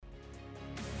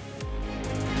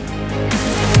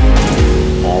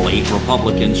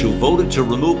Republicans who voted to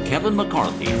remove Kevin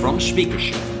McCarthy from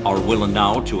speakership are willing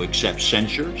now to accept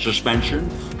censure, suspension,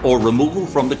 or removal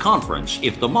from the conference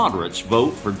if the moderates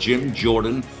vote for Jim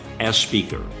Jordan as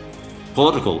speaker.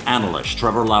 Political analyst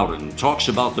Trevor Loudon talks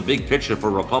about the big picture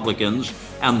for Republicans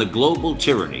and the global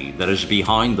tyranny that is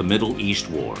behind the Middle East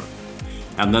war.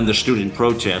 And then the student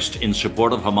protest in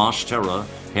support of Hamas terror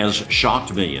has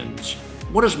shocked millions.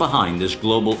 What is behind this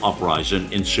global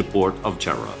uprising in support of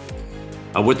terror?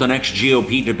 With the next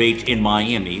GOP debate in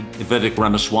Miami, Vivek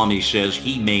Ramaswamy says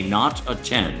he may not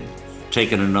attend,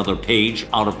 taking another page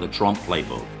out of the Trump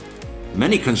playbook.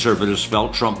 Many conservatives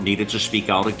felt Trump needed to speak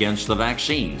out against the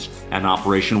vaccines and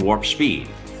Operation Warp Speed.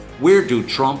 Where do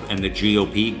Trump and the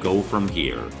GOP go from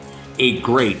here? A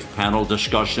great panel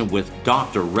discussion with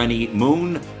Dr. Renata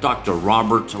Moon, Dr.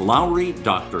 Robert Lowry,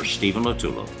 Dr. Stephen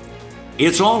LaTulippe.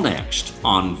 It's all next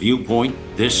on Viewpoint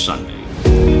This Sunday.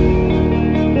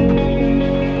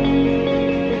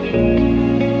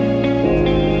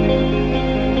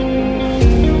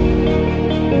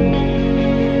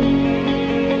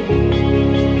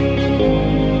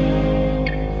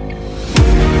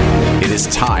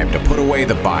 It's time to put away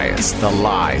the bias, the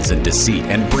lies, and deceit,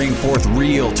 and bring forth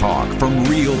real talk from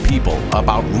real people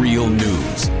about real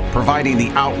news, providing the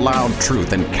out loud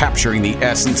truth and capturing the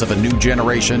essence of a new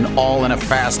generation, all in a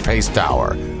fast-paced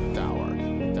hour.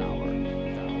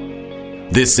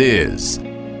 This is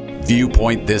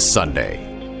Viewpoint This Sunday.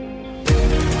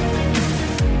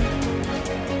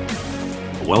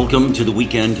 Welcome to the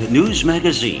weekend news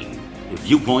magazine,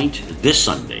 Viewpoint This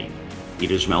Sunday. It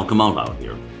is Malcolm out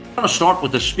here. I'm going to start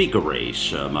with the speaker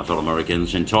race, my fellow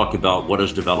Americans, and talk about what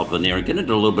has developed in there and get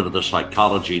into a little bit of the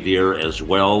psychology there as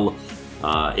well,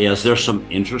 as there's some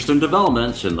interesting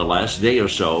developments in the last day or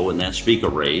so in that speaker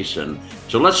race. And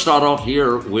so let's start off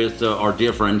here with our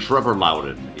dear friend Trevor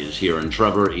Loudon is here. And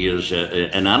Trevor is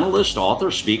an analyst, author,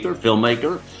 speaker,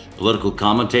 filmmaker, political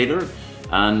commentator,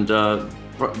 and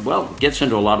gets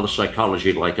into a lot of the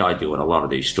psychology like I do in a lot of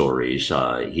these stories.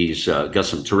 He's got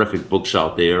some terrific books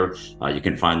out there. You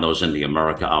can find those in the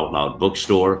America Out Loud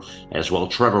bookstore as well,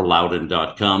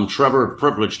 trevorloudon.com. Trevor,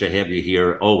 privileged to have you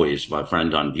here always, my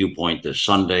friend, on Viewpoint This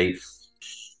Sunday.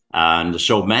 And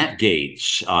so Matt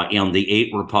Gaetz and the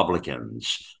 8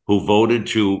 Republicans who voted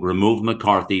to remove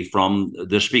McCarthy from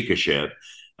the speakership,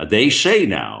 they say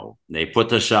now, they put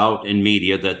this out in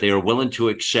media, that they are willing to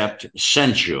accept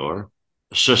censure,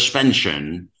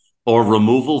 suspension, or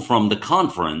removal from the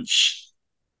conference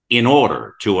in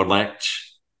order to elect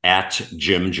at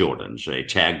Jim Jordan. So they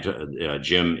tagged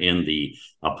Jim in the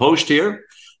post here.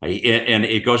 And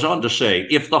it goes on to say,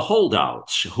 if the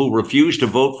holdouts who refuse to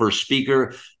vote for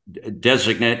Speaker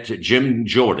designate Jim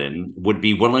Jordan would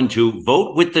be willing to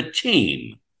vote with the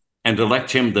team and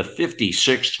elect him the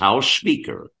 56th House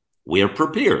Speaker, we are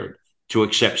prepared to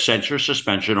accept censure,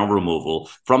 suspension, or removal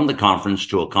from the conference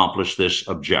to accomplish this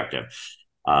objective.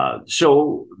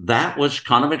 So that was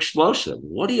kind of explosive.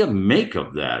 What do you make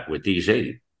of that with these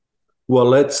 8?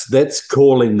 Well, that's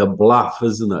calling the bluff,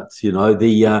 isn't it? You know,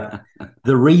 the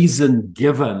reason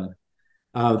given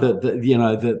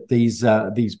that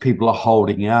these people are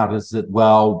holding out is that,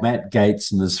 well, Matt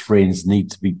Gaetz and his friends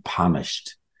need to be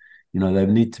punished. You know, they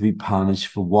need to be punished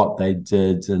for what they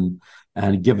did and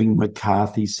giving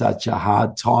McCarthy such a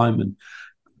hard time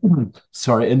and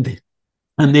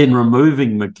then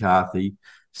removing McCarthy.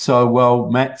 So, well,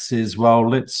 Matt says,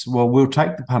 we'll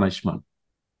take the punishment,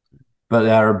 but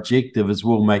our objective is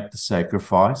we'll make the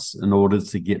sacrifice in order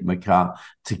to get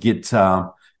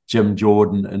Jim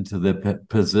Jordan into the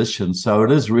position. So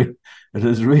it is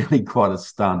really quite a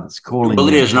stunt. It's calling. Well,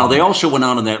 it is. Now, they also went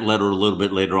on in that letter a little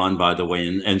bit later on, by the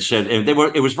way, and said,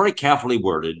 it was very carefully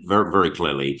worded, very, very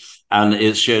clearly. And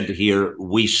it said here,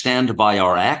 we stand by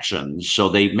our actions. So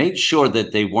they made sure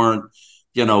that they weren't,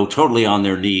 totally on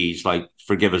their knees, like,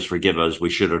 forgive us, we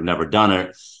should have never done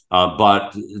it.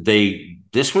 But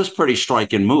this was pretty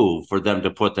striking move for them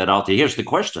to put that out there. Here's the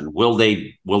question. Will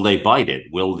they bite it?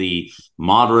 Will the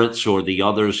moderates or the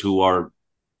others who are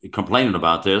complaining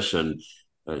about this and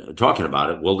talking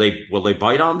about it, will they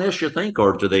bite on this, you think?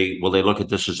 Or will they look at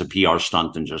this as a PR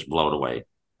stunt and just blow it away?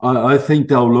 I think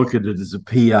they'll look at it as a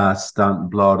PR stunt and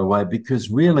blow it away, because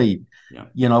really,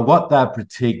 what they're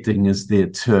protecting is their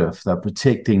turf. They're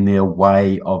protecting their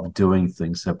way of doing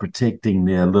things. They're protecting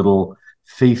their little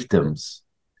fiefdoms.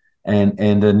 And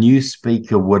a new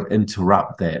speaker would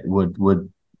interrupt that,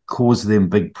 would cause them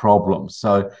big problems.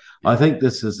 So I think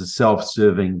this is a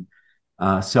self-serving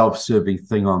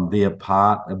thing on their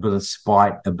part, a bit of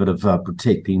spite, a bit of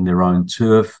protecting their own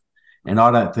turf. And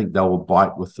I don't think they will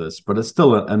bite with this, but it's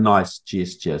still a nice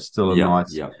gesture, still a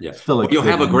nice, still a well, you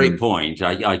have a great move. point.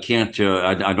 I can't,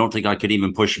 I don't think I could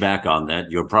even push back on that.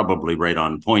 You're probably right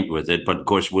on point with it, but of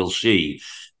course we'll see.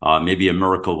 Maybe a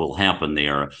miracle will happen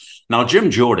there. Now, Jim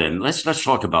Jordan, let's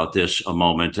talk about this a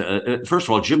moment. First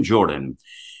of all, Jim Jordan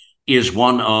is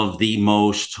one of the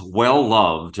most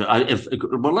well-loved.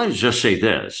 Well, let's just say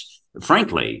this.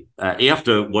 Frankly,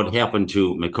 after what happened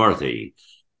to McCarthy,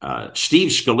 Steve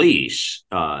Scalise,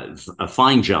 a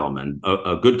fine gentleman,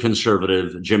 a good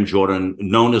conservative, Jim Jordan,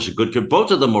 known as a good,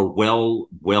 both of them are well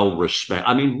respected.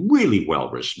 I mean, really well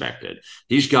respected.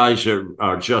 These guys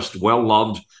are just well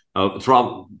loved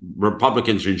throughout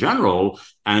Republicans in general,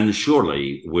 and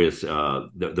surely with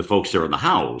the folks there in the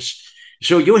House.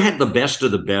 So you had the best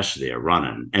of the best there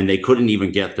running, and they couldn't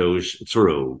even get those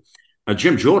through.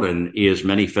 Jim Jordan, as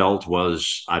many felt,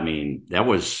 was, I mean, that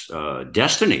was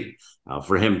destiny.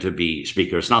 For him to be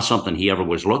speaker. It's not something he ever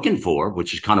was looking for,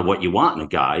 which is kind of what you want in a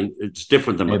guy. It's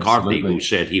different than McCarthy, who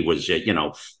said he was,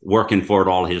 working for it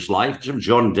all his life. Jim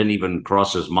Jordan didn't even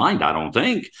cross his mind, I don't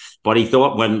think. But he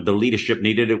thought when the leadership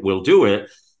needed it, we'll do it.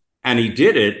 And he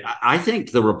did it. I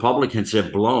think the Republicans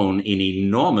have blown an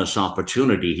enormous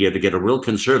opportunity here to get a real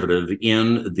conservative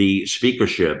in the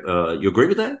speakership. You agree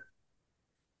with that?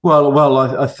 Well,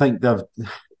 I think they've...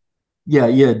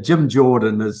 Yeah. Jim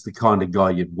Jordan is the kind of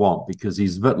guy you'd want, because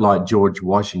he's a bit like George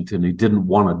Washington, who didn't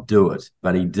want to do it,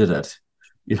 but he did it.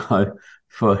 He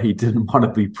didn't want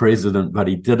to be president, but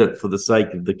he did it for the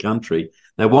sake of the country.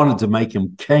 They wanted to make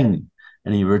him king,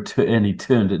 and he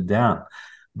turned it down.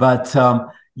 But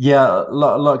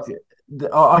look,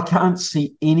 I can't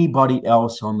see anybody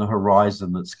else on the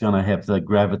horizon that's going to have the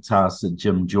gravitas that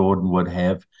Jim Jordan would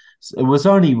have. It was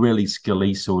only really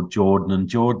Scalise or Jordan, and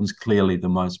Jordan's clearly the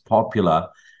most popular.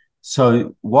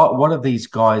 So what are these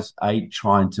guys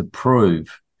trying to prove?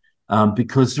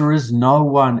 Because there is no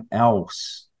one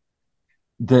else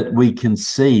that we can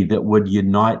see that would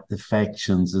unite the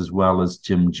factions as well as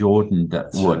Jim Jordan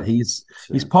would. He's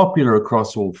popular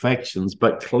across all factions,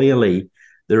 but clearly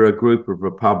there are a group of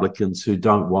Republicans who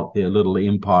don't want their little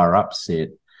empire upset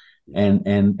and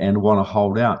want to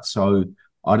hold out. So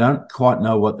I don't quite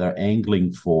know what they're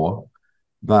angling for,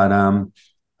 but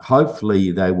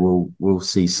hopefully they will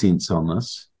see sense on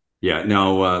this. Yeah.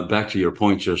 Now, back to your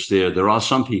point just there are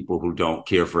some people who don't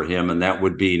care for him, and that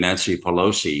would be Nancy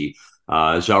Pelosi.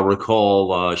 As I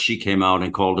recall, she came out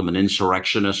and called him an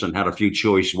insurrectionist and had a few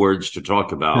choice words to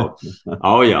talk about.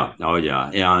 Oh yeah,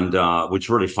 and which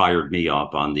really fired me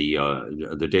up on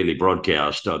the daily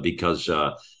broadcast because.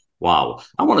 Wow.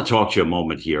 I want to talk to you a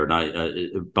moment here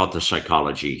about the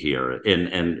psychology here.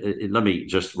 And let me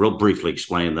just real briefly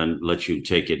explain, then let you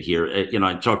take it here.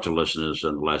 I talked to listeners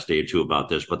in the last day or two about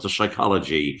this, but the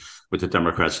psychology with the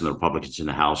Democrats and the Republicans in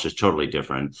the House is totally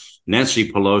different.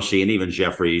 Nancy Pelosi and even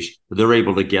Jeffries, they're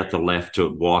able to get the left to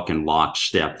walk in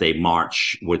lockstep. They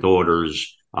march with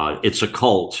orders. It's a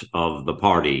cult of the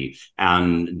party,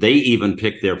 and they even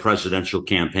pick their presidential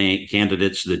campaign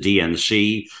candidates, the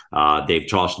DNC. They've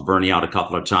tossed Bernie out a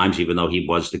couple of times, even though he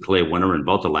was the clear winner in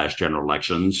both the last general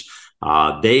elections.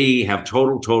 They have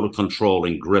total control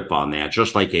and grip on that,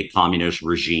 just like a communist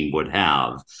regime would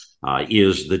have,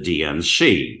 is the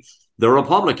DNC. The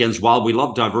Republicans, while we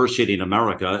love diversity in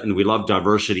America and we love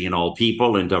diversity in all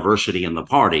people and diversity in the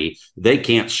party, they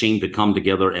can't seem to come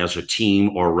together as a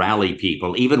team or rally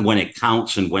people, even when it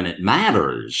counts and when it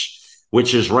matters,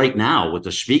 which is right now with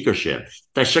the speakership.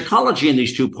 The psychology in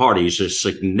these two parties is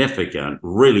significant,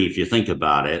 really, if you think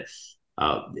about it.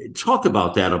 Talk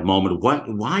about that a moment.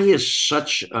 Why are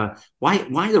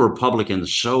the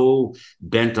Republicans so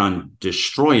bent on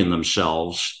destroying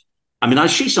themselves? I mean, I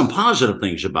see some positive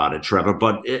things about it, Trevor,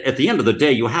 but at the end of the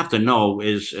day, you have to know,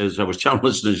 as I was telling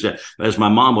listeners, as my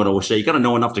mom would always say, you got to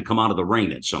know enough to come out of the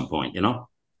rain at some point,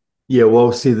 Yeah,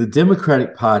 well, see, the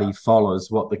Democratic Party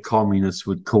follows what the communists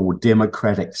would call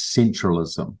democratic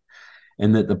centralism,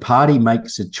 and that the party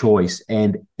makes a choice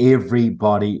and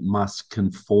everybody must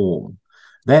conform.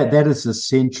 That is the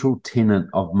central tenet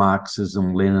of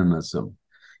Marxism-Leninism.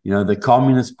 The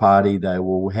Communist Party, they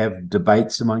will have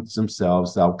debates amongst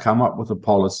themselves. They'll come up with a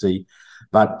policy,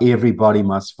 but everybody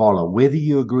must follow. Whether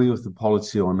you agree with the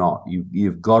policy or not,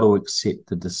 you've got to accept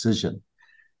the decision.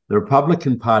 The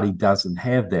Republican Party doesn't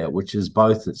have that, which is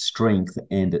both its strength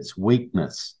and its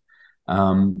weakness.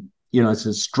 It's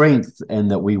a strength in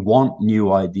that we want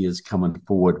new ideas coming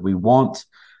forward. We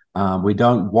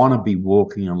don't want to be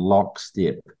walking in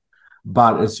lockstep.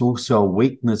 But it's also a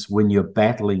weakness when you're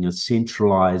battling a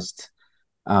centralized,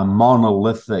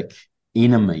 monolithic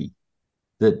enemy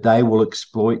that they will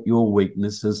exploit your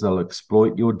weaknesses, they'll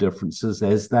exploit your differences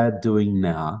as they're doing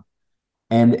now.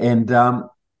 And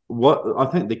what I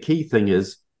think the key thing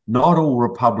is, not all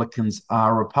Republicans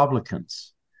are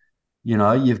Republicans. You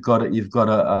know, you've got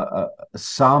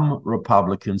some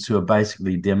Republicans who are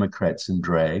basically Democrats in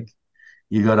drag.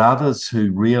 You've got others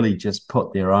who really just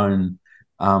put their own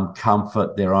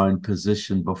comfort, their own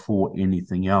position before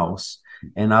anything else,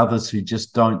 and others who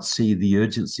just don't see the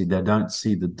urgency. They don't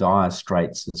see the dire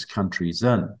straits this country's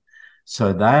in.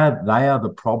 So they are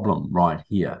the problem right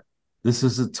here. This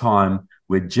is a time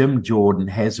where Jim Jordan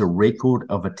has a record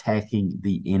of attacking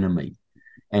the enemy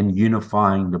and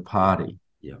unifying the party.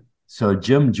 Yeah. So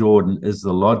Jim Jordan is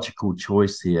the logical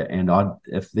choice here. And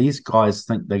if these guys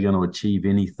think they're going to achieve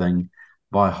anything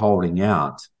by holding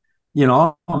out, you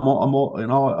know,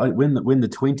 when the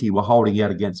 20 were holding out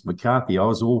against McCarthy, I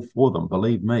was all for them,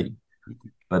 believe me.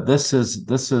 But this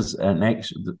is an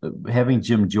action. Having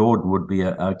Jim Jordan would be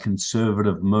a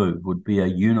conservative move, would be a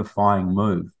unifying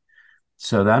move.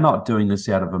 So they're not doing this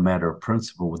out of a matter of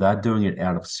principle. They're doing it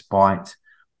out of spite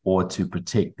or to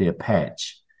protect their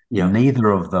patch. Yeah.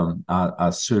 Neither of them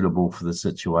are suitable for the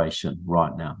situation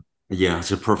right now. Yeah,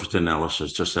 it's a perfect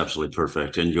analysis, just absolutely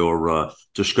perfect. And your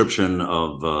description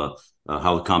of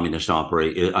how the communists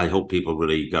operate, I hope people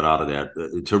really got out of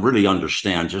that. To really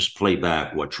understand, just play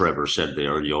back what Trevor said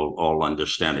there, and you'll all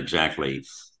understand exactly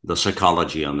the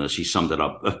psychology on this. He summed it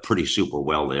up pretty super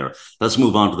well there. Let's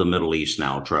move on to the Middle East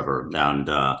now, Trevor. And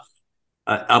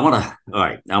I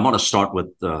want to start with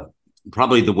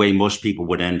probably the way most people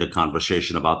would end a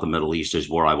conversation about the Middle East is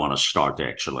where I want to start,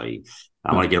 actually.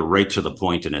 I want to get right to the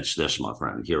point, and it's this, my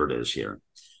friend. Here it is here.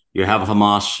 You have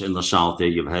Hamas in the south there.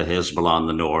 You have Hezbollah in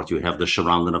the north. You have the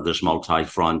surrounding of this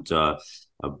multi-front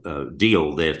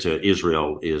deal that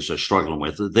Israel is struggling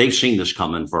with. They've seen this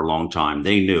coming for a long time.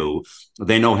 They know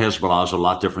Hezbollah is a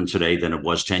lot different today than it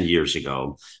was 10 years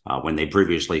ago when they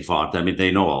previously fought. I mean, they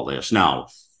know all this. Now,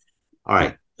 all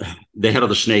right. The head of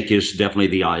the snake is definitely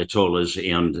the Ayatollahs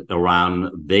and Iran.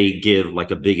 They give like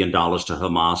 $1 billion to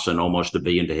Hamas and almost $1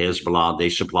 billion to Hezbollah. They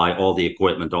supply all the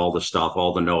equipment, all the stuff,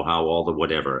 all the know-how, all the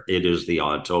whatever. It is the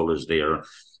Ayatollahs there.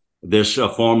 This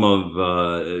form of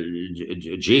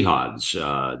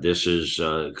jihads. This is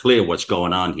clear what's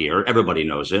going on here. Everybody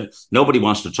knows it. Nobody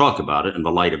wants to talk about it in the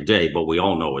light of day, but we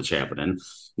all know what's happening.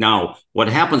 Now, what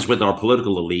happens with our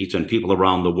political elite and people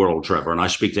around the world, Trevor, and I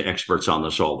speak to experts on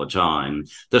this all the time,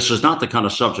 this is not the kind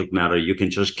of subject matter you can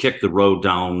just kick the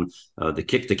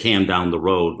can down the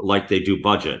road like they do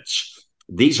budgets.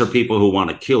 These are people who want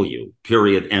to kill you,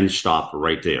 period, end stop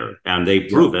right there. And they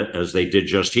prove it, as they did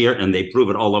just here, and they prove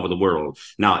it all over the world.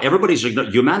 Now,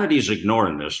 humanity is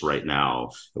ignoring this right now.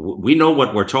 We know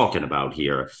what we're talking about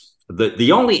here.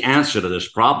 The only answer to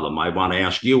this problem I want to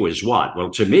ask you is what? Well,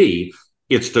 to me,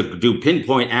 it's to do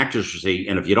pinpoint accuracy.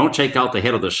 And if you don't take out the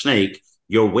head of the snake,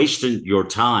 you're wasting your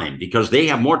time, because they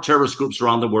have more terrorist groups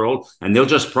around the world and they'll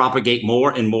just propagate more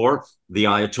and more. The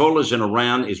Ayatollahs in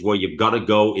Iran is where you've got to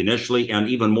go initially, and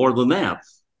even more than that.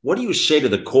 What do you say to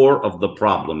the core of the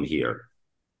problem here?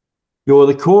 Well,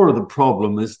 the core of the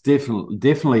problem is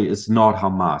definitely is not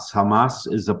Hamas.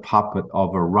 Hamas is a puppet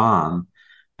of Iran,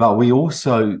 but we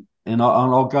also,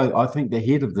 I'll go, I think the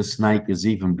head of the snake is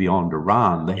even beyond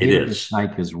Iran. The head of the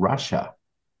snake is Russia.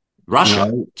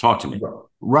 Russia, talk to me.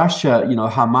 Russia,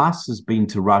 Hamas has been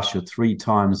to Russia 3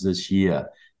 times this year.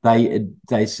 They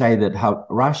say that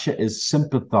Russia is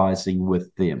sympathizing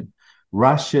with them.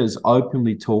 Russia is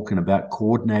openly talking about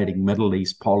coordinating Middle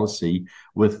East policy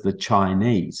with the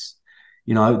Chinese.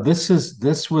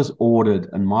 This was ordered,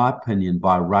 in my opinion,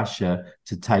 by Russia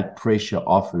to take pressure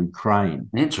off Ukraine.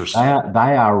 Interesting.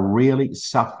 They are really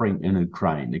suffering in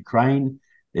Ukraine. Ukraine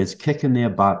is kicking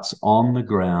their butts on the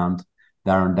ground.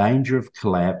 They're in danger of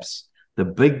collapse. The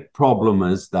big problem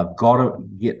is they've got to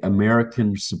get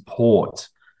American support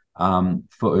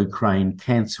for Ukraine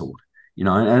cancelled.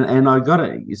 And I got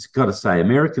to say,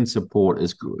 American support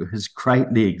is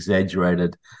greatly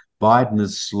exaggerated. Biden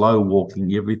is slow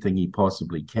walking everything he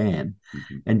possibly can.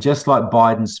 Mm-hmm. And just like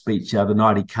Biden's speech the other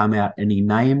night, he came out and he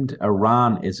named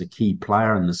Iran as a key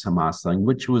player in this Hamas thing,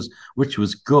 which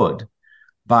was good.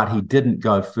 But he didn't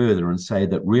go further and say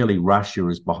that really Russia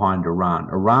is behind Iran.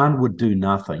 Iran would do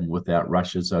nothing without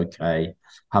Russia's okay.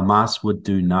 Hamas would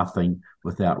do nothing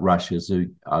without Russia's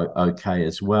okay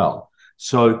as well.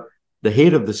 So the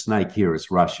head of the snake here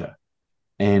is Russia.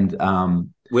 And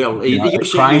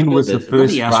Ukraine was the first. Let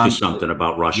me ask you something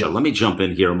about Russia. Yeah. Let me jump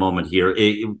in here a moment here.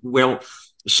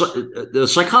 So the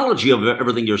psychology of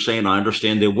everything you're saying, I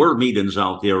understand. There were meetings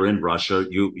out there in Russia.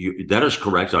 You that is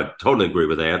correct. I totally agree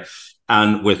with that.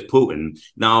 and with Putin.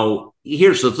 Now,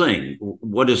 here's the thing.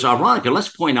 What is ironic, and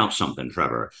let's point out something,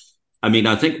 Trevor. I mean,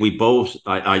 I think we both,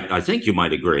 I think you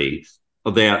might agree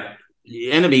that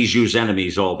enemies use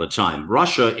enemies all the time.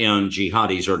 Russia and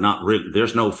jihadis are not really,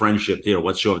 there's no friendship there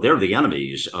whatsoever. They're the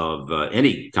enemies of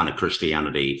any kind of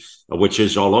Christianity, which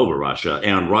is all over Russia.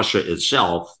 And Russia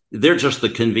itself, they're just the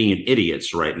convenient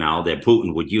idiots right now that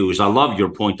Putin would use. I love your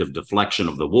point of deflection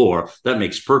of the war. That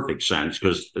makes perfect sense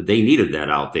because they needed that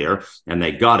out there and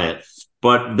they got it.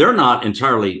 But they're not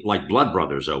entirely like blood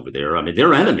brothers over there. I mean,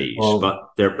 they're enemies, but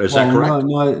is that correct?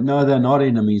 No, they're not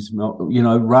enemies. You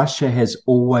know, Russia has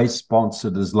always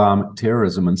sponsored Islamic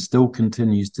terrorism and still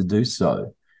continues to do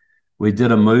so. We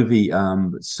did a movie,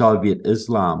 Soviet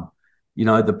Islam. You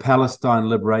know, the Palestine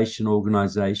Liberation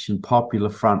Organization,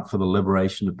 Popular Front for the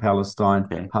Liberation of Palestine,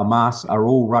 Hamas are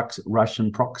all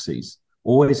Russian proxies,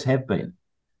 always have been.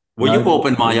 Well, you've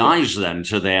opened my eyes then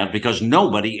to that because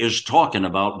nobody is talking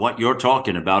about what you're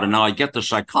talking about. And now I get the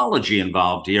psychology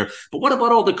involved here. But what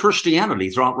about all the Christianity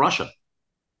throughout Russia?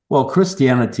 Well,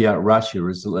 Christianity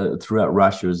throughout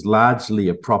Russia is largely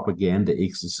a propaganda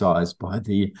exercise by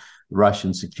the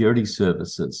Russian security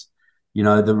services. You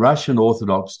know, the Russian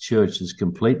Orthodox Church is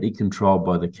completely controlled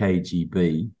by the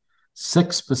KGB.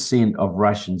 6% of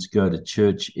Russians go to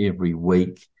church every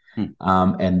week.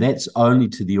 And that's only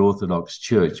to the Orthodox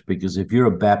Church, because if you're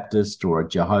a Baptist or a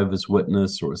Jehovah's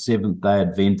Witness or a Seventh-day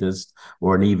Adventist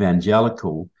or an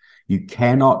evangelical, you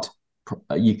can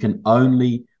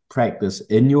only practice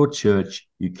in your church.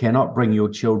 You cannot bring your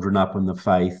children up in the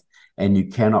faith, and you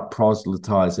cannot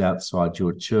proselytize outside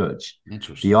your church.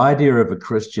 The idea of a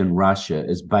Christian Russia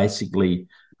is basically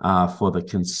for the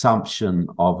consumption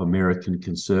of American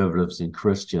conservatives and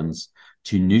Christians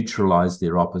to neutralize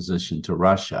their opposition to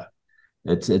Russia.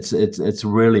 It's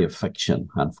really a fiction,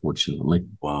 unfortunately.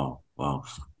 Wow.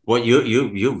 Well,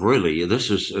 you really,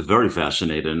 this is very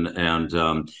fascinating, and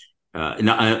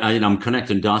I'm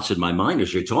connecting dots in my mind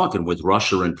as you're talking with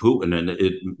Russia and Putin, and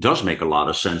it does make a lot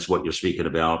of sense what you're speaking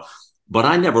about. But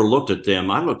I never looked at them.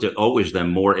 I looked at always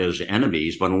them more as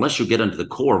enemies. But unless you get into the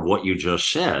core of what you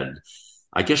just said,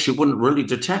 I guess you wouldn't really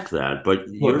detect that. But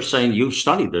you're saying you've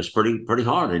studied this pretty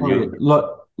hard, and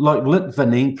like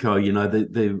Litvinenko, you know,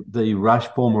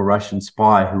 the former Russian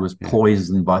spy who was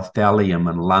poisoned by thallium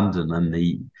in London in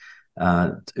the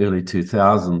early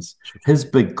 2000s. His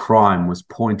big crime was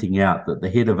pointing out that the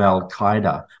head of Al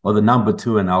Qaeda, or the number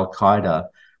 2 in Al Qaeda,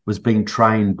 was being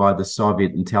trained by the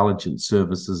Soviet intelligence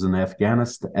services in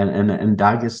Afghanistan and in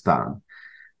Dagestan.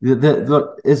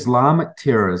 The Islamic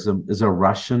terrorism is a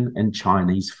Russian and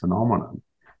Chinese phenomenon.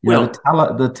 You know,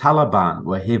 the Taliban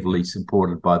were heavily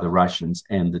supported by the Russians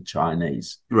and the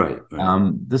Chinese. Right.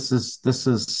 This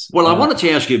is. Well, I wanted to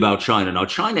ask you about China. Now,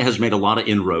 China has made a lot of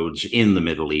inroads in the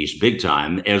Middle East, big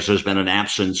time, as there's been an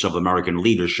absence of American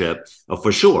leadership,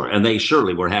 for sure. And they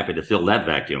surely were happy to fill that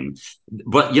vacuum.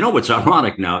 But you know what's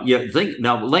ironic now?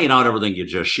 Now, laying out everything you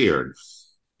just shared,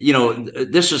 you know,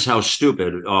 this is how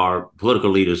stupid our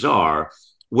political leaders are.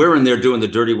 We're in there doing the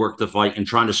dirty work to fight and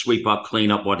trying to sweep up,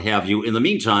 clean up, what have you. In the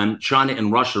meantime, China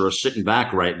and Russia are sitting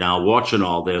back right now, watching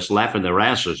all this, laughing their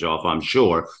asses off, I'm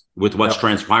sure, with what's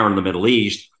transpiring in the Middle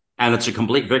East. And it's a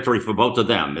complete victory for both of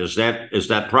them. Is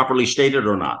that properly stated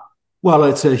or not? Well,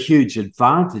 it's a huge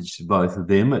advantage to both of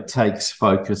them. It takes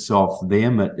focus off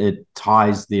them. It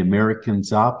ties the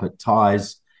Americans up. It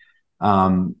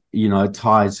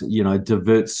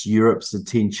diverts Europe's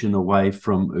attention away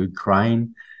from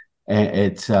Ukraine.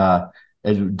 It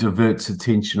diverts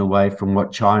attention away from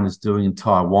what China's doing in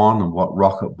Taiwan and what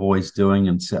Rocket Boy's doing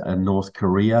in North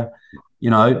Korea, you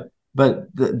know. But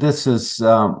this is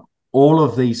all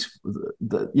of these.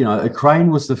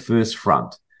 Ukraine was the first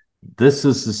front. This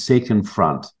is the second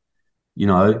front. You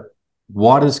know,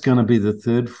 what is going to be the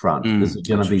third front? Is it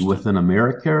going to be within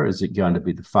America? Is it going to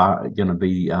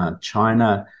be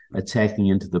China attacking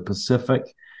into the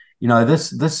Pacific? You know,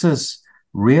 this is.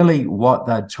 Really, what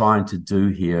they're trying to do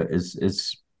here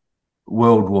is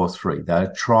World War III.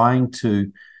 They're trying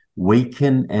to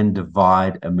weaken and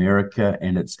divide America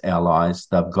and its allies.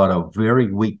 They've got a very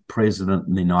weak president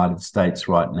in the United States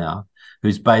right now,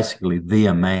 who's basically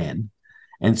their man.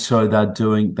 And so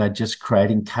they're just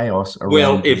creating chaos around the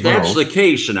world. Well, if that's the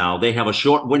case now, they have a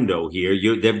short window here.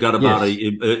 They've got about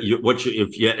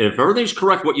if everything's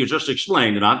correct, what you just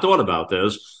explained, and I've thought about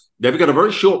this, they've got a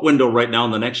very short window right now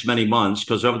in the next many months,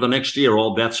 because over the next year,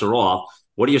 all bets are off.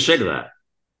 What do you say to that?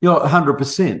 You know,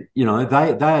 100%. You know,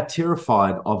 they are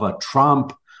terrified of a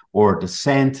Trump or a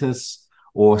DeSantis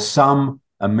or some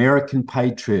American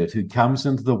patriot who comes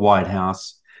into the White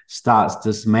House, starts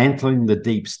dismantling the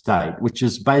deep state, which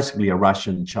is basically a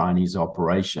Russian-Chinese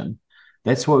operation,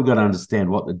 That's what we've got to understand,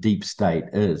 what the deep state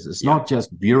is. It's Yeah. not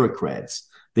just bureaucrats.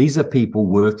 These are people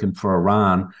working for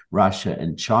Iran, Russia,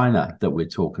 and China that we're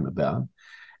talking about.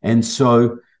 And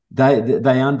so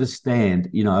they understand,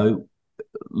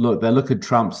 look, they look at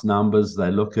Trump's numbers.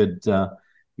 They look at,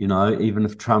 even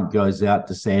if Trump goes out,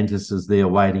 DeSantis is there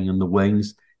waiting in the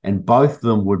wings. And both of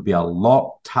them would be a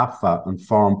lot tougher in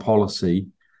foreign policy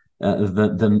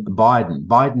than Biden.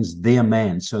 Biden's their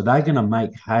man. So they're going to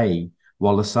make hay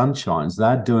while the sun shines.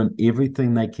 They're doing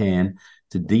everything they can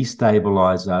to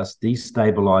destabilize us,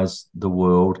 destabilize the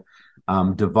world,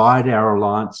 divide our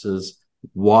alliances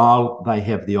while they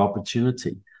have the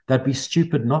opportunity. They'd be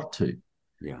stupid not to.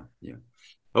 Yeah.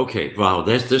 Okay, wow,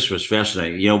 this was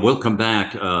fascinating. We'll come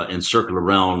back and circle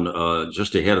around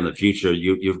just ahead in the future.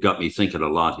 You've got me thinking a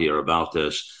lot here about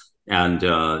this, and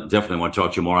definitely want to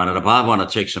talk to you more on it. But I want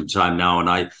to take some time now, and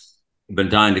I've been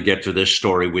dying to get to this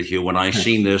story with you. When I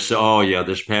seen this,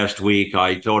 this past week,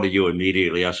 I told you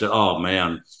immediately. I said, "Oh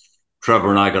man,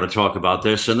 Trevor and I got to talk about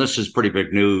this," and this is pretty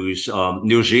big news.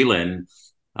 New Zealand.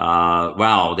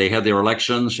 Wow, they had their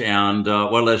elections, and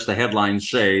as the headlines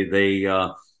say,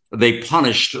 they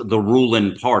punished the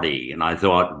ruling party. And I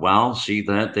thought, well, see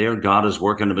that there, God is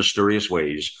working in mysterious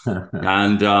ways.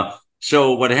 And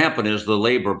so what happened is the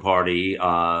Labour Party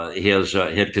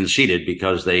had conceded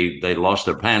because they lost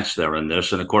their pants there in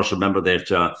this. And of course, remember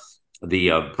that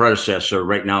the predecessor,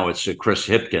 right now it's Chris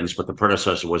Hipkins, but the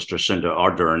predecessor was Jacinda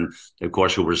Ardern, of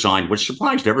course, who resigned, which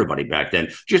surprised everybody back then.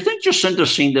 Do you think Jacinda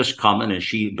seen this coming and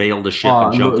she bailed the ship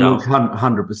and jumped out?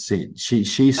 100%.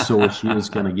 She saw she was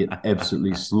going to get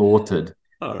absolutely slaughtered.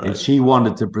 Right. And she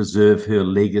wanted to preserve her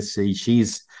legacy.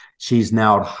 She's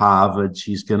now at Harvard.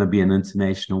 She's going to be an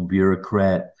international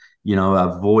bureaucrat,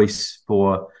 a voice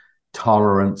for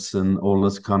tolerance and all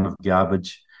this kind of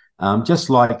garbage. Just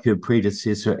like her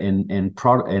predecessor and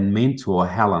mentor,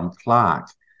 Helen Clark,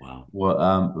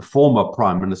 wow, former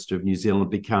Prime Minister of New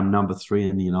Zealand, became number 3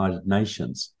 in the United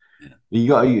Nations.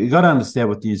 Yeah. You got to understand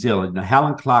with New Zealand.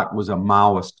 Helen Clark was a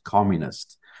Maoist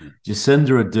communist. Yeah.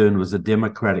 Jacinda Ardern was a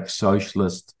democratic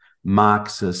socialist,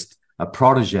 Marxist, a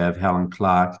protege of Helen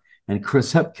Clark, and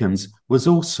Chris Hipkins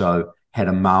had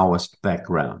a Maoist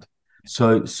background.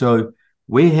 So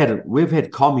we've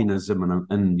had communism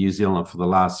in New Zealand for the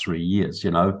last 3 years.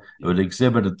 It was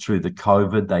exhibited through the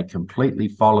COVID. They completely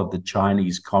followed the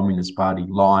Chinese Communist Party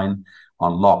line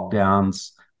on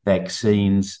lockdowns,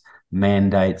 vaccines,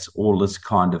 mandates, all this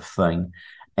kind of thing,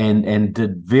 and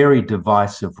did very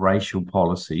divisive racial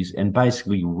policies and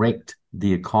basically wrecked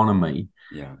the economy.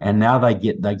 Yeah. And now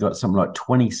they got something like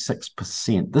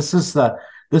 26%. This is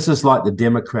like the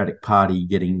Democratic Party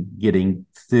getting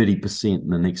 30% in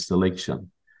the next election.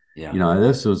 Yeah.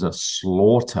 This was a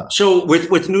slaughter. So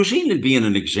with New Zealand being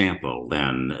an example,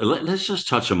 then let's just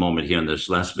touch a moment here on this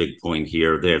last big point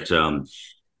here that,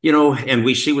 and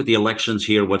we see with the elections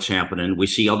here, what's happening. We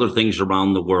see other things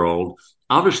around the world.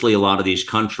 Obviously, a lot of these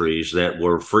countries that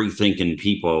were free-thinking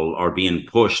people are being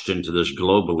pushed into this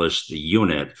globalist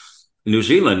unit. New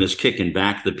Zealand is kicking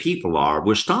back. The people are.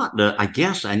 We're starting to, I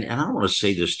guess, and I don't want to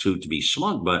say this to be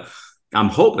smug, but I'm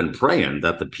hoping, praying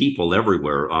that the people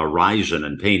everywhere are rising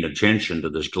and paying attention to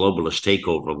this globalist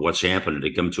takeover of what's happening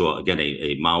to come to, a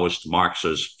Maoist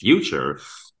Marxist future.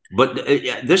 But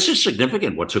this is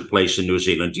significant, what took place in New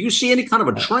Zealand. Do you see any kind of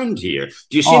a trend here?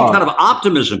 Do you see any kind of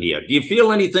optimism here? Do you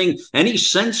feel anything, any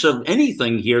sense of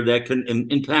anything here that can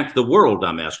impact the world?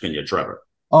 I'm asking you, Trevor.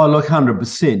 Oh, look,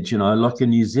 100%. Like in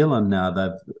New Zealand now,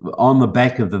 they've on the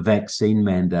back of the vaccine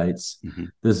mandates,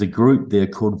 there's a group there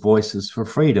called Voices for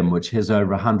Freedom, which has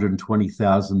over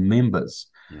 120,000 members.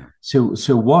 Yeah.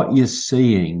 So what you're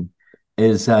seeing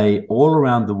is all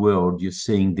around the world, you're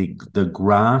seeing the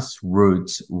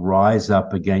grassroots rise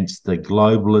up against the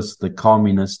globalists, the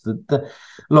communists.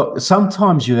 Look,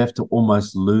 sometimes you have to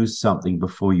almost lose something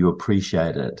before you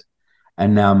appreciate it.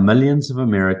 And now millions of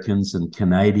Americans and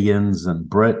Canadians and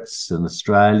Brits and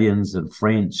Australians and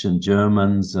French and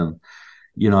Germans and,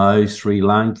 Sri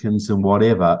Lankans and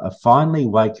whatever are finally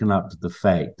waking up to the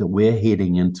fact that we're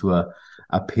heading into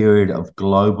a period of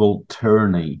global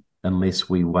tyranny unless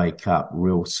we wake up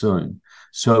real soon.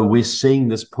 So we're seeing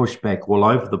this pushback all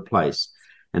over the place.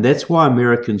 And that's why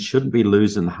Americans shouldn't be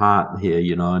losing heart here,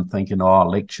 and thinking,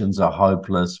 elections are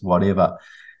hopeless, whatever.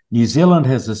 New Zealand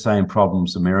has the same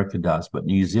problems America does, but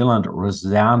New Zealand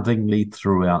resoundingly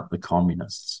threw out the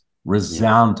communists,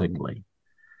 resoundingly.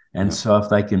 Yeah. And so if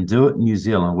they can do it in New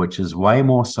Zealand, which is way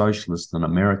more socialist than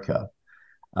America,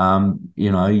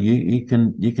 you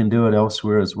can do it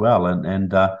elsewhere as well.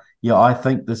 And I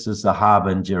think this is the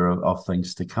harbinger of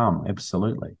things to come.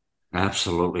 Absolutely.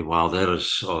 Absolutely. Wow. That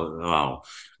is, wow.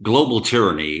 Global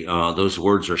tyranny. Those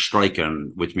words are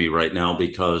striking with me right now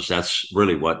because that's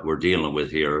really what we're dealing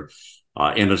with here.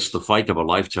 And it's the fight of a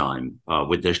lifetime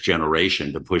with this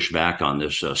generation to push back on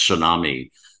this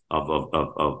tsunami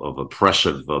of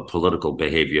oppressive political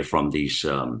behavior from these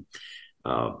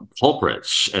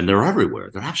culprits, and they're everywhere.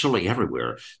 They're absolutely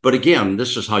everywhere. But again,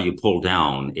 this is how you pull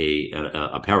down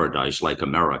a paradise like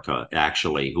America,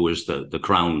 actually, who is the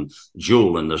crown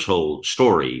jewel in this whole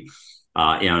story.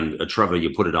 And Trevor,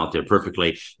 you put it out there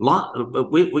perfectly.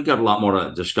 We got a lot more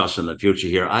to discuss in the future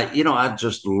here. I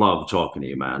just love talking to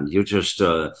you, man. You just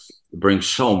bring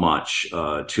so much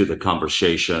to the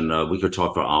conversation. We could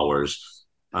talk for hours.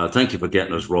 Thank you for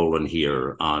getting us rolling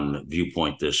here on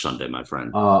Viewpoint this Sunday, my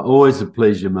friend. Always a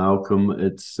pleasure, Malcolm.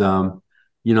 It's we're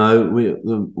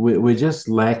just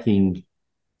lacking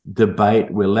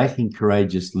debate. We're lacking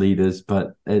courageous leaders,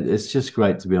 but it's just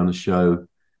great to be on a show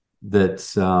that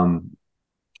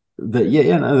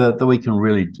we can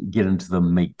really get into the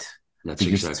meat. That's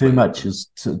because exactly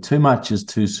too much is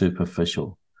too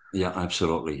superficial. Yeah,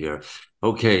 absolutely here.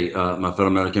 Okay, my fellow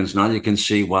Americans, now you can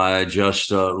see why I just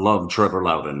love Trevor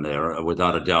Loudon there,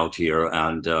 without a doubt here,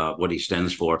 and what he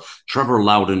stands for.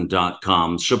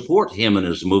 TrevorLoudon.com. Support him and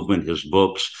his movement, his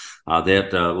books.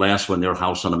 That last one, Their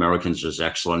House on Americans, is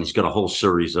excellent. He's got a whole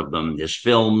series of them. His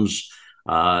films,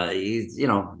 what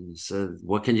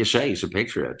can you say? He's a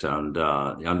patriot, and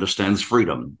he understands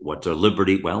freedom.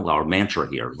 Liberty, well, our mantra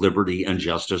here, liberty and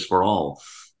justice for all.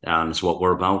 And it's what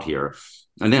we're about here.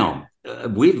 And now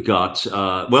we've got,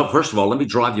 first of all, let me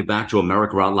drive you back to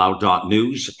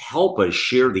AmericaOutloud.news. Help us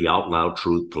share the out loud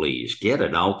truth, please. Get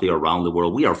it out there around the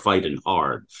world. We are fighting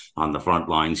hard on the front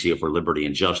lines here for liberty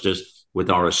and justice with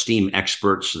our esteemed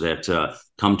experts that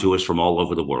come to us from all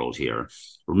over the world here.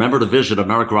 Remember to visit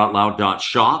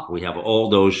AmericaOutloud.shop. We have all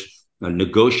those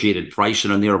negotiated pricing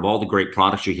in there of all the great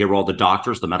products you hear all the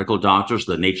doctors, the medical doctors,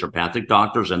 the naturopathic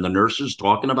doctors, and the nurses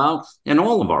talking about in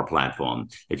all of our platform.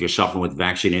 If you're suffering with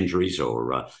vaccine injuries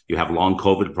or you have long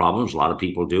COVID problems, a lot of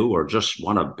people do, or just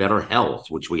want a better health,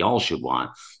 which we all should want,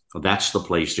 that's the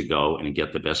place to go and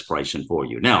get the best pricing for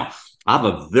you. Now, I have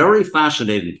a very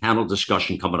fascinating panel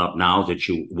discussion coming up now that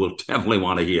you will definitely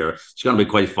want to hear. It's going to be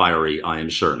quite fiery, I am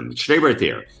certain. Stay right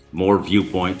there. More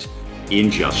Viewpoint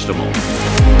in just a moment.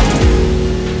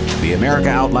 The America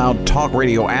Out Loud Talk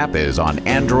Radio app is on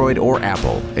Android or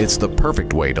Apple. It's the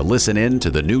perfect way to listen in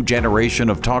to the new generation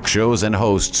of talk shows and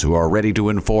hosts who are ready to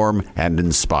inform and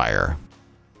inspire.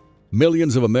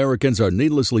 Millions of Americans are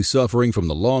needlessly suffering from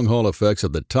the long-haul effects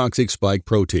of the toxic spike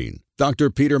protein. Dr.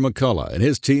 Peter McCullough and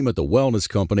his team at the Wellness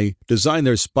Company designed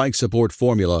their spike support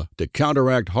formula to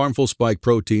counteract harmful spike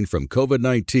protein from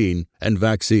COVID-19 and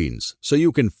vaccines so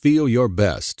you can feel your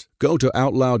best. Go to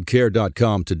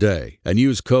OutLoudCare.com today and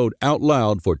use code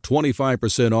OUTLOUD for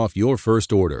 25% off your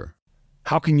first order.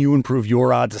 How can you improve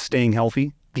your odds of staying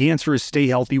healthy? The answer is stay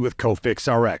healthy with Cofix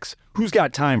RX. Who's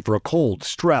got time for a cold,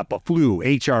 strep, a flu,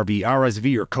 HRV,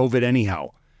 RSV, or COVID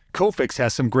anyhow? Cofix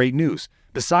has some great news.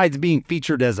 Besides being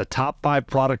featured as a top 5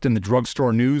 product in the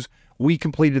drugstore news, we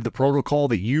completed the protocol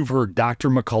that you've heard Dr.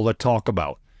 McCullough talk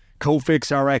about.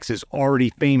 Cofix RX is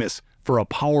already famous for a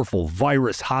powerful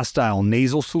virus-hostile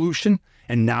nasal solution,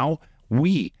 and now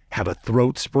we have a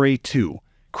throat spray too.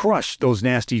 Crush those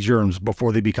nasty germs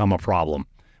before they become a problem.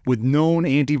 With known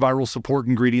antiviral support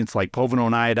ingredients like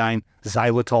povidone iodine,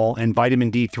 xylitol, and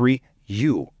vitamin D3,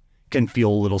 you can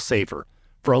feel a little safer.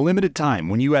 For a limited time,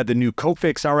 when you add the new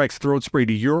Cofix RX throat spray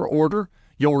to your order,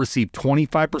 you'll receive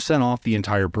 25% off the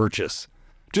entire purchase.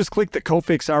 Just click the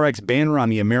Cofix RX banner on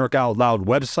the America Out Loud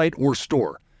website or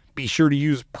store. Be sure to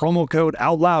use promo code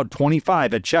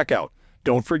OUTLOUD25 at checkout.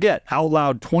 Don't forget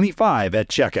OUTLOUD25 at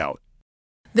checkout.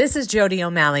 This is Jody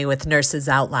O'Malley with Nurses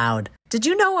Out Loud. Did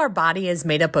you know our body is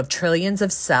made up of trillions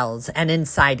of cells, and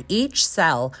inside each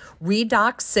cell,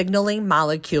 redox signaling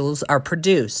molecules are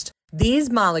produced? These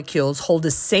molecules hold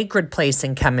a sacred place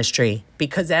in chemistry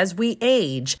because as we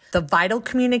age, the vital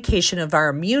communication of our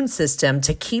immune system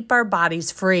to keep our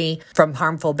bodies free from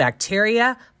harmful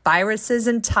bacteria, viruses,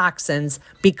 and toxins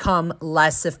become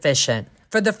less efficient.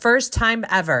 For the first time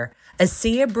ever,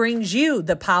 ASEA brings you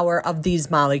the power of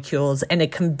these molecules in a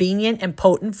convenient and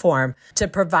potent form to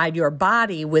provide your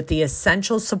body with the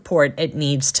essential support it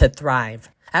needs to thrive.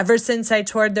 Ever since I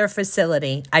toured their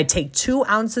facility, I take 2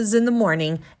 ounces in the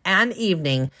morning and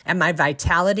evening, and my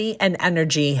vitality and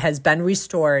energy has been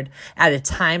restored at a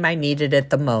time I needed it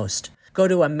the most. Go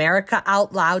to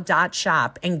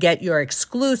AmericaOutloud.shop and get your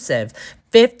exclusive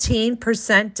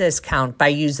 15% discount by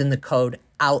using the code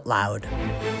OUTLOUD.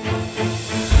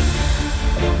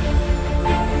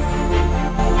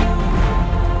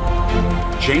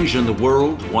 Changing the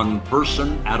world one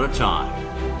person at a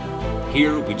time.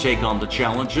 Here we take on the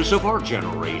challenges of our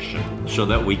generation so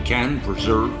that we can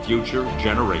preserve future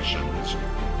generations.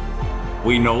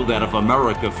 We know that if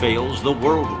America fails, the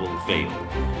world will fail.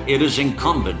 It is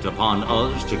incumbent upon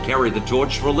us to carry the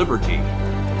torch for liberty.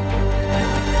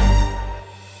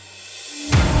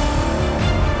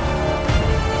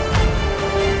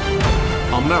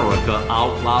 America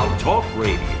Out Loud Talk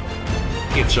Radio.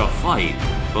 It's a fight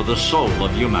for the soul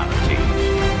of humanity.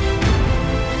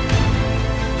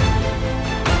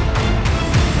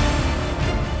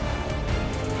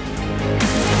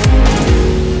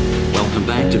 Welcome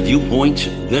back to Viewpoint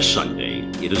This Sunday.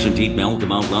 It is indeed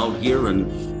Malcolm Out Loud here,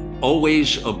 and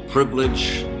always a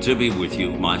privilege to be with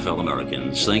you, my fellow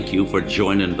Americans. Thank you for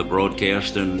joining the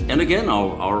broadcast, and again,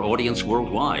 our audience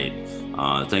worldwide.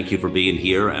 Thank you for being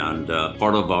here and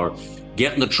part of our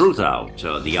getting the truth out,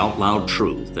 the out loud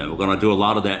truth. And we're going to do a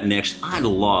lot of that next. I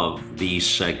love these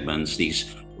segments,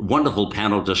 these wonderful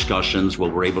panel discussions where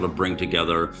we're able to bring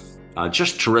together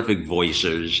just terrific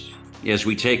voices as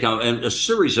we take on a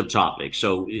series of topics.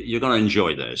 So you're going to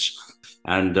enjoy this.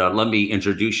 And let me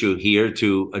introduce you here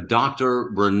to Dr.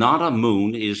 Renata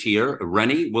Moon is here.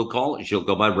 Rennie, she'll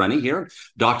go by Rennie here.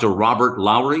 Dr. Robert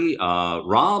Lowry,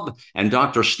 Rob, and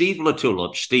Dr. Steve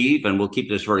LaTulippe, Steve, and we'll keep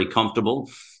this very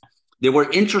comfortable. There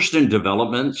were interesting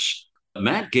developments.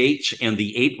 Matt Gaetz and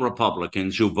the 8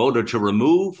 Republicans who voted to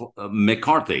remove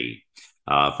McCarthy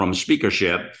from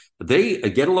speakership, they,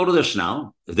 get a load of this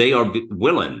now, they are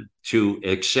willing to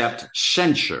accept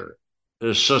censure,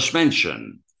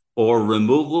 suspension, or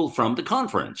removal from the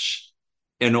conference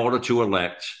in order to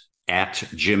elect at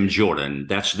Jim Jordan.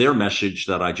 That's their message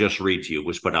that I just read to you,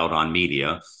 was put out on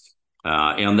media.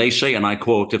 And they say, and I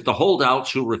quote, if the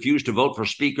holdouts who refuse to vote for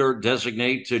Speaker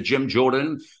designate Jim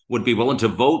Jordan would be willing to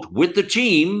vote with the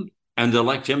team and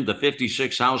elect him the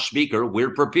 56th House Speaker,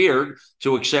 we're prepared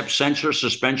to accept censure,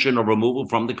 suspension, or removal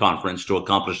from the conference to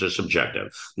accomplish this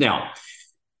objective. Now,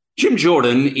 Jim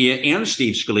Jordan and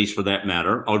Steve Scalise, for that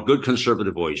matter, are good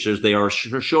conservative voices. They are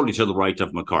surely to the right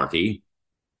of McCarthy.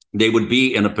 They would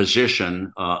be in a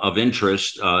position of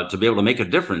interest to be able to make a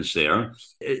difference there.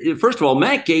 First of all,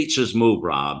 Matt Gaetz's move,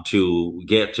 Rob, to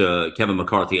get Kevin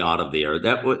McCarthy out of there,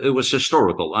 it was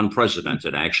historical,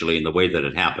 unprecedented, actually, in the way that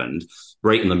it happened,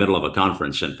 right in the middle of a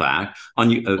conference, in fact.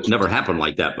 Never happened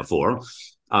like that before.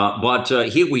 But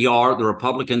here we are. The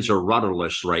Republicans are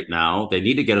rudderless right now. They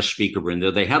need to get a speaker in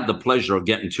there. They have the pleasure of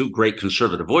getting 2 great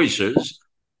conservative voices,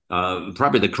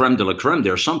 probably the creme de la creme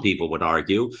there, some people would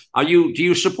argue. Do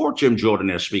you support Jim Jordan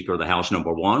as Speaker of the House,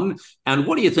 number one? And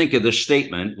what do you think of this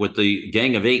statement with the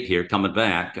Gang of 8 here coming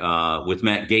back with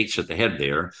Matt Gaetz at the head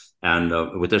there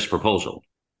and with this proposal?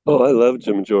 Oh, I love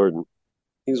Jim Jordan.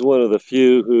 He's one of the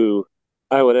few who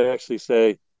I would actually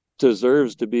say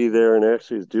deserves to be there and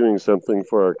actually is doing something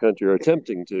for our country, or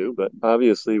attempting to. But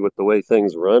obviously, with the way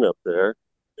things run up there,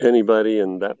 anybody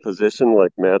in that position,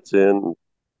 like Matt's in,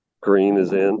 Green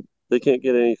is in, they can't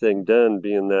get anything done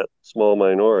being that small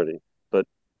minority. But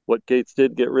what Gaetz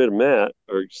did get rid of Matt,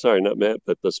 or sorry, not Matt,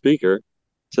 but the Speaker,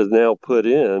 to now put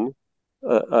in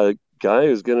a guy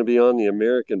who's going to be on the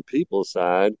American people's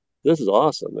side, this is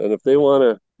awesome. And if they want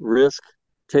to risk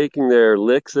taking their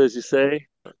licks, as you say,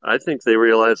 I think they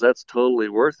realize that's totally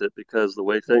worth it, because the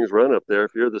way things run up there,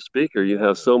 if you're the Speaker, you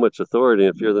have so much authority.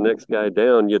 If you're the next guy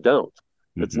down, you don't.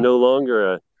 Mm-hmm. It's no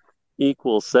longer a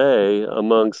equal say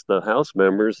amongst the House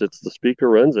members. It's the Speaker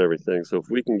runs everything. So if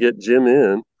we can get Jim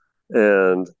in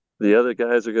and the other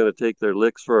guys are going to take their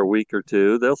licks for a week or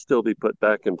two, they'll still be put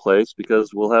back in place because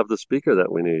we'll have the Speaker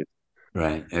that we need.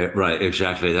 Right,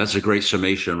 exactly. That's a great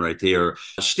summation right there.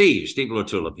 Steve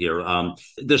LaTulippe here.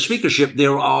 The speakership,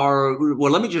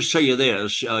 let me just tell you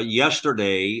this.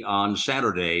 Yesterday, on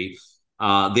Saturday,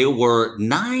 there were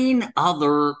 9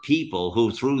 other people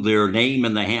who threw their name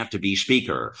in the hat to be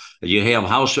Speaker. You have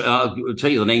House, I'll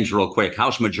tell you the names real quick.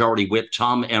 House Majority Whip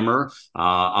Tom Emmer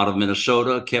out of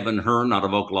Minnesota, Kevin Hern out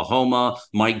of Oklahoma,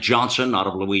 Mike Johnson out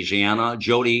of Louisiana,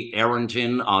 Jody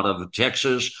Arrington out of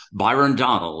Texas, Byron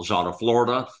Donalds out of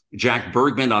Florida, Jack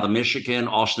Bergman out of Michigan,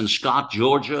 Austin Scott,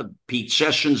 Georgia, Pete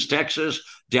Sessions, Texas,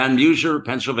 Dan Muser,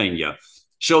 Pennsylvania.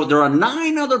 So there are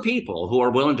 9 other people who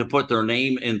are willing to put their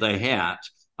name in the hat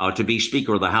to be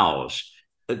Speaker of the House.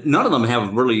 None of them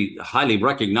have really highly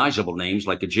recognizable names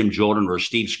like a Jim Jordan or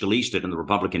Steve Scalise did in the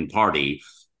Republican Party.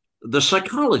 The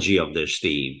psychology of this,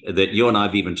 Steve, that you and I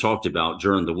have even talked about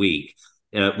during the week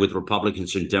with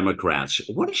Republicans and Democrats.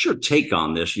 What is your take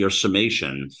on this, your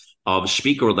summation of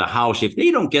Speaker of the House? If they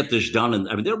don't get this done, and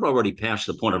I mean, they're already past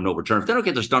the point of no return. If they don't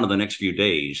get this done in the next few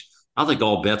days, I think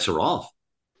all bets are off.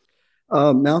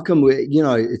 Malcolm,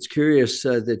 it's curious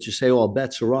that you say all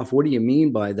bets are off. What do you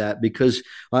mean by that? Because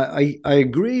I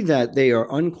agree that they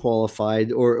are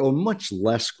unqualified or much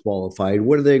less qualified.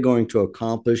 What are they going to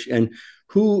accomplish? And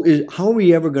how are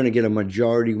we ever going to get a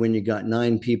majority when you got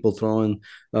 9 people throwing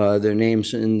their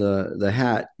names in the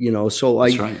hat? That's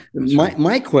right.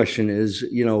 My question is,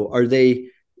 are they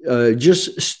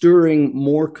just stirring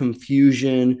more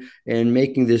confusion and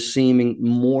making this seeming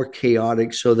more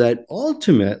chaotic so that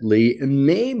ultimately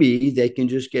maybe they can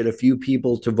just get a few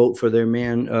people to vote for their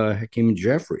man, Hakeem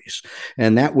Jeffries.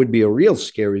 And that would be a real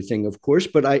scary thing, of course.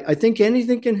 But I think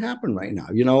anything can happen right now.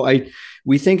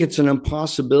 We think it's an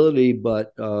impossibility,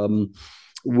 but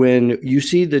when you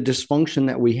see the dysfunction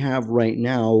that we have right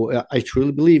now, I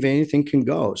truly believe anything can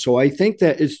go. So I think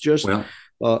that it's just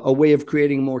a way of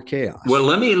creating more chaos. Well,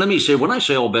 let me say, when I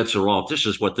say all bets are off, this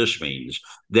is what this means.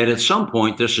 That at some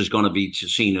point, this is going to be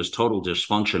seen as total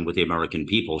dysfunction with the American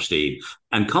people, Steve.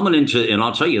 And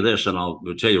I'll tell you this, and I'll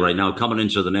tell you right now, coming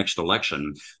into the next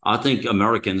election, I think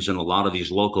Americans in a lot of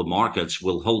these local markets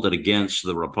will hold it against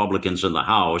the Republicans in the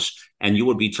House. And you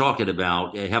would be talking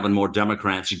about having more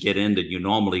Democrats get in than you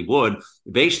normally would,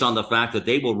 based on the fact that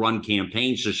they will run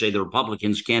campaigns to say the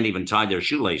Republicans can't even tie their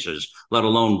shoelaces, let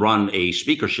alone run a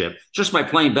speakership, just by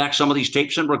playing back some of these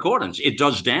tapes and recordings. It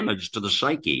does damage to the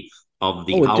psyche of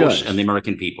the House and the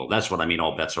American people. That's what I mean.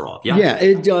 All bets are off. Yeah,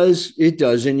 it does. It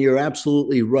does. And you're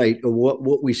absolutely right.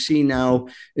 What we see now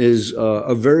is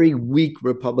a very weak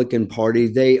Republican Party.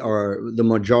 The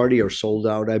majority are sold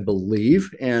out, I believe.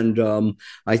 And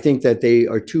I think that they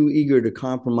are too eager to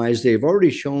compromise. They've already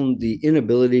shown the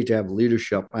inability to have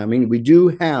leadership. I mean, we do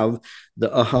have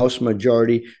a House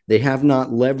majority. They have not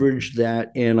leveraged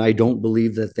that, and I don't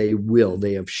believe that they will.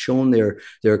 They have shown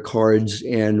their cards,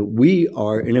 and we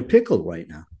are in a pickle right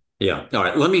now. Yeah. All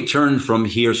right. Let me turn from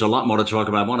here. There's a lot more to talk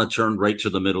about. I want to turn right to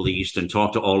the Middle East and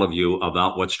talk to all of you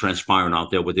about what's transpiring out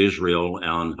there with Israel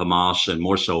and Hamas, and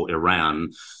more so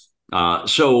Iran. And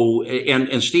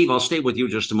Steve, I'll stay with you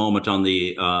just a moment on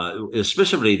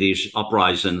specifically these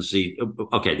uprisings. They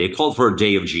called for a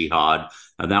day of jihad,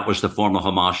 and that was the former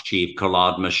Hamas chief,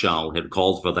 Khaled Mashal, had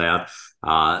called for that.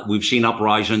 We've seen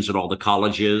uprisings at all the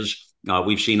colleges.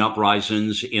 We've seen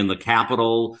uprisings in the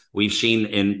capital. We've seen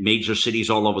in major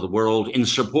cities all over the world in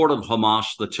support of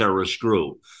Hamas, the terrorist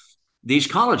group. These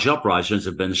college uprisings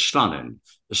have been stunning.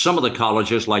 Some of the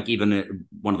colleges, like even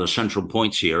one of the central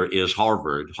points here is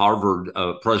Harvard. Harvard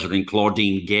President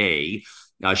Claudine Gay,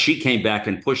 she came back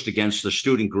and pushed against the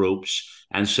student groups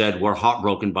and said, we're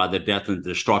heartbroken by the death and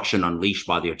destruction unleashed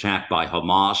by the attack by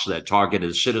Hamas that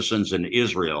targeted citizens in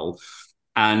Israel.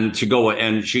 And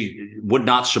she would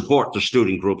not support the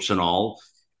student groups and all.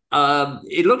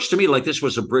 It looks to me like this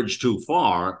was a bridge too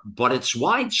far, but it's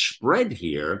widespread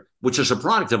here, which is a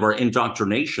product of our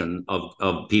indoctrination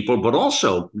of people, but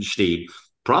also, Steve,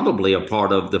 probably a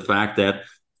part of the fact that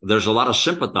there's a lot of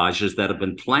sympathizers that have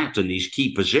been planted in these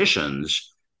key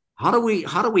positions. How do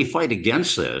we fight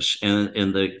against this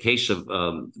in the case of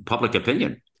public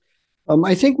opinion?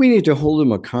 I think we need to hold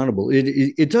them accountable.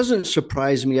 It doesn't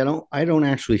surprise me. I don't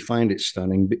actually find it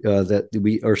stunning that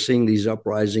we are seeing these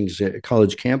uprisings at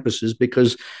college campuses,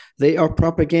 because they are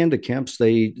propaganda camps.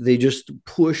 They just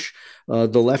push the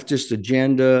leftist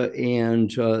agenda,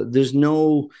 and there's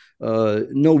no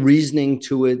reasoning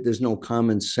to it. There's no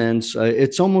common sense.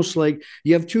 It's almost like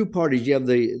you have two parties. You have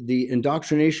the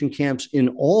indoctrination camps at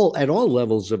all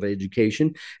levels of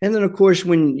education, and then of course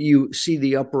when you see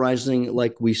the uprising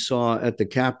like we saw at the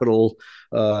Capitol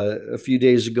a few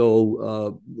days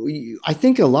ago, I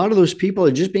think a lot of those people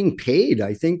are just being paid.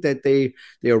 I think that they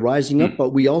are rising up, but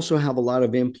we also have a lot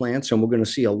of implants, and we're going to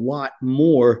see a lot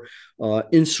more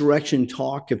insurrection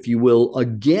talk, if you will,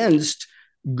 against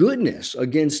goodness,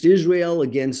 against Israel,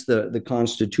 against the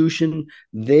Constitution.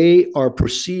 They are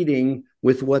proceeding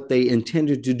with what they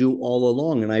intended to do all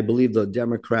along, and I believe the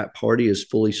Democrat Party is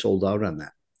fully sold out on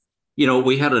that.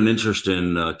 We had an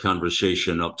interesting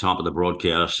conversation up top of the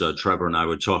broadcast. Trevor and I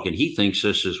were talking. He thinks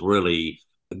this is really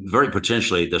very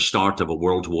potentially the start of a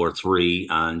World War III,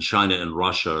 and China and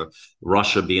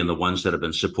Russia being the ones that have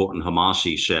been supporting Hamas,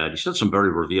 he said some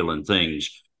very revealing things.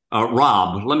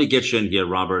 Rob, let me get you in here,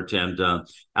 Robert, and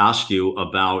ask you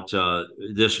about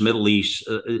this Middle East,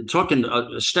 stepping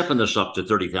this up to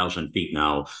 30,000 feet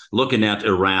now, looking at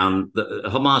Iran.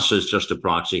 Hamas is just a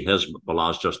proxy,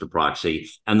 Hezbollah is just a proxy,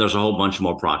 and there's a whole bunch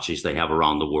more proxies they have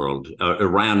around the world.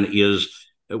 Iran is,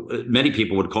 many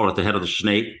people would call it the head of the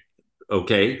snake,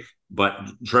 okay? But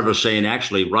Trevor's saying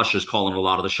actually Russia's calling a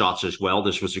lot of the shots as well.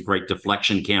 This was a great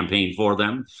deflection campaign for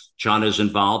them. China's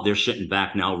involved. They're sitting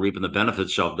back now reaping the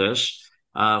benefits of this.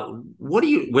 What do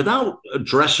you, without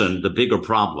addressing the bigger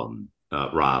problem,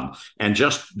 Rob, and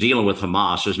just dealing with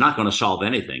Hamas is not going to solve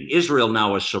anything. Israel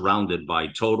now is surrounded by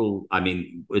total. I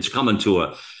mean, it's coming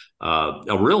to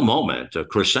a real moment, a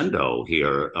crescendo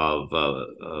here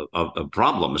of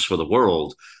problems for the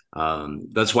world.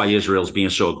 That's why Israel's being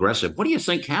so aggressive. What do you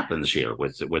think happens here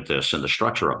with this and the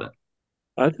structure of it?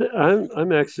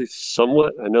 I'm actually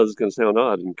somewhat, I know this is going to sound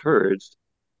odd, encouraged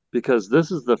because this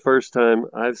is the first time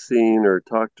I've seen or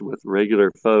talked with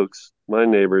regular folks, my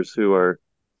neighbors, who are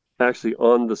actually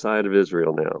on the side of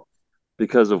Israel now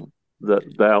because of the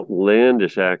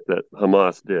outlandish act that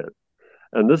Hamas did.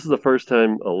 And this is the first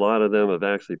time a lot of them have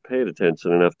actually paid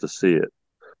attention enough to see it.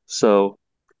 So,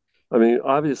 I mean,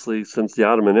 obviously, since the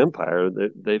Ottoman Empire,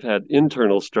 they've had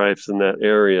internal strifes in that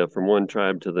area from one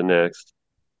tribe to the next.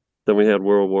 Then we had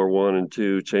World War I and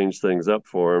II change things up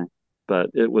for them. But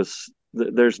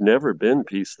there's never been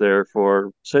peace there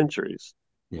for centuries.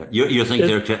 Yeah, you think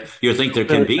there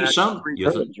can be some?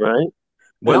 Right?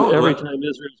 Well, every time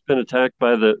Israel's been attacked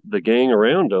by the gang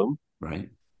around them, right?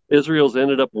 Israel's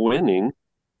ended up winning,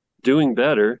 doing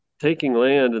better, taking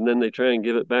land, and then they try and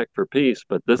give it back for peace.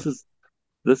 But this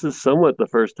is somewhat the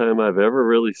first time I've ever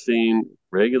really seen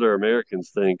regular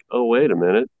Americans think, "Oh, wait a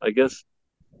minute, I guess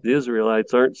the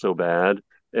Israelites aren't so bad,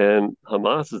 and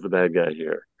Hamas is the bad guy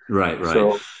here." Right.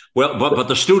 So, well, but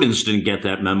the students didn't get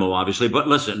that memo, obviously. But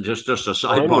listen, just a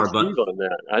sidebar. But on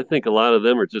that, I think a lot of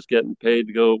them are just getting paid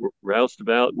to go roust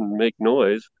about and make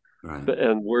noise. Right.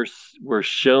 And we're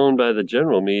shown by the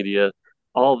general media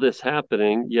all this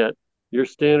happening, yet your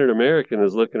standard American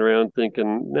is looking around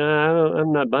thinking, "Nah,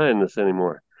 I'm not buying this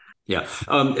anymore." Yeah.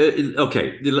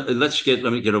 Okay.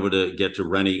 Let me get to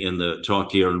Rennie in the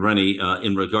talk here. And Rennie,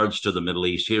 in regards to the Middle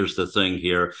East, here's the thing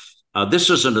here. This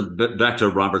isn't back to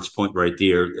Robert's point right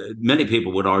there. Many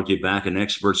people would argue back, and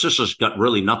experts, this has got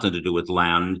really nothing to do with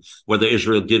land, whether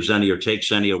Israel gives any or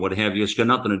takes any or what have you. It's got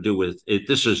nothing to do with it.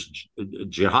 This is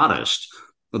jihadist.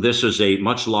 This is a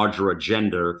much larger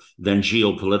agenda than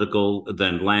geopolitical,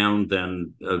 than land,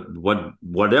 than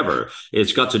whatever.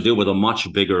 It's got to do with a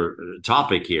much bigger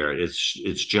topic here. It's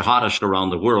jihadists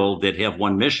around the world that have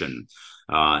one mission,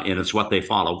 and it's what they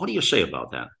follow. What do you say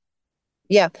about that?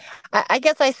 Yeah, I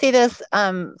guess I see this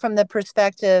from the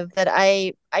perspective that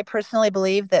I personally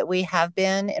believe that we have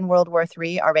been in World War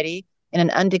III already, in an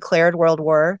undeclared world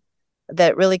war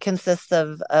that really consists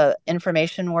of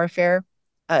information warfare.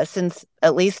 Since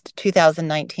at least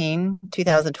 2019,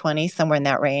 2020, somewhere in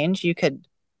that range. You could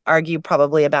argue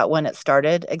probably about when it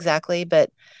started exactly, but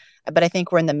I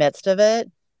think we're in the midst of it.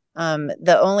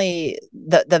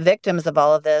 The victims of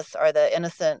all of this are the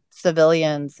innocent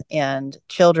civilians and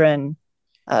children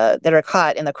that are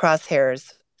caught in the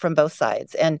crosshairs from both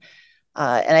sides, and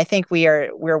I think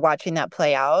we're watching that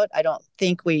play out. I don't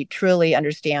think we truly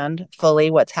understand fully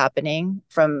what's happening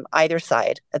from either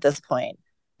side at this point.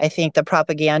 I think the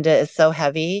propaganda is so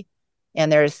heavy,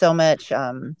 and there's so much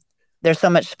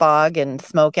fog and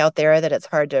smoke out there that it's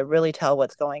hard to really tell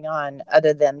what's going on,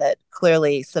 other than that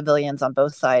clearly civilians on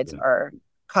both sides are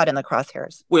caught in the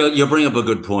crosshairs. Well, you bring up a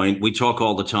good point. We talk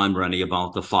all the time, Rennie,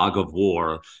 about the fog of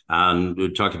war. And we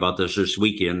talked about this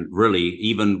weekend, really,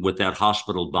 even with that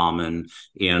hospital bombing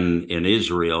in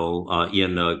Israel,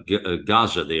 in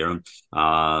Gaza there,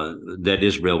 that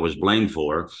Israel was blamed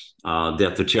for,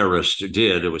 that the terrorists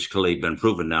did. It was clearly been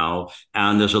proven now.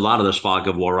 And there's a lot of this fog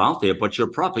of war out there. But your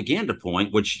propaganda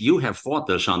point, which you have fought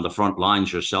this on the front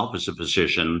lines yourself as a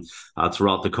physician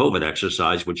throughout the COVID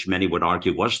exercise, which many would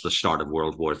argue was the start of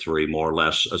World War III, more or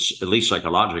less, at least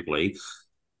psychologically.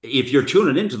 If you're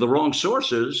tuning into the wrong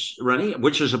sources, Rennie,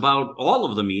 which is about all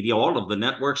of the media, all of the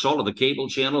networks, all of the cable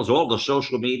channels, all the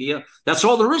social media, that's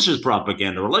all there is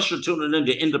propaganda. Unless you're tuning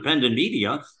into independent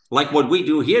media, like what we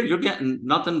do here, you're getting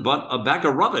nothing but a bag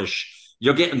of rubbish.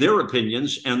 You're getting their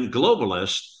opinions, and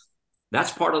globalists.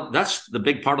 That's the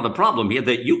big part of the problem here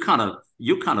that you kind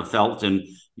of felt, and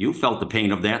you felt the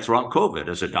pain of that throughout COVID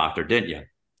as a doctor, didn't you?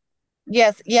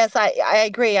 Yes, I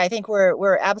agree. I think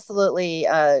we're absolutely,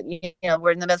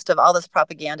 we're in the midst of all this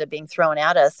propaganda being thrown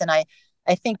at us. And I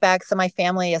think back, so my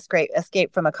family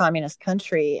escaped from a communist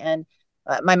country. And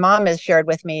my mom has shared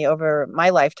with me over my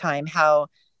lifetime how,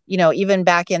 even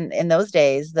back in those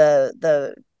days,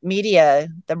 the media,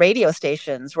 the radio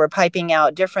stations were piping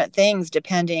out different things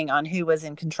depending on who was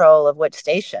in control of which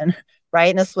station,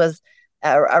 right? And this was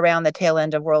around the tail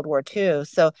end of World War II.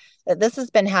 So this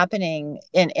has been happening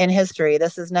in history.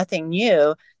 This is nothing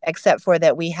new, except for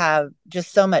that we have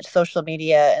just so much social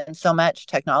media and so much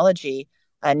technology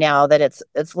now that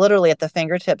it's literally at the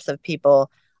fingertips of people,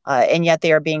 and yet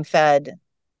they are being fed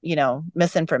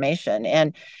misinformation.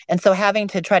 And so having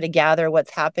to try to gather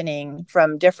what's happening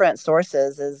from different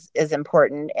sources is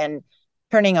important, and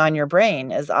turning on your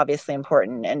brain is obviously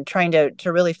important, and trying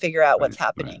to really figure out what's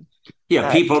happening.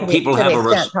 Yeah, people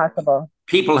have possible.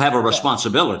 People have a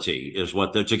responsibility, is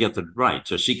what to get the right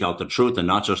to seek out the truth, and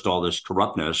not just all this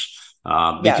corruptness,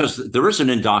 because there is an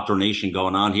indoctrination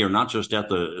going on here, not just at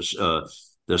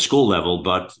the school level,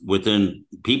 but within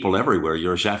people everywhere.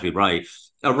 You're exactly right.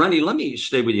 Rennie, let me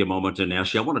stay with you a moment and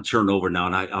ask you. I want to turn over now,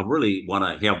 and I really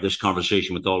want to have this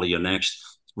conversation with all of you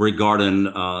next regarding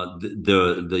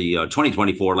the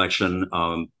 2024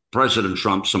 election, President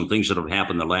Trump, some things that have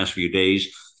happened the last few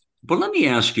days. But let me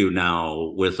ask you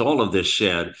now, with all of this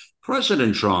said,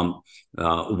 President Trump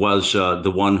was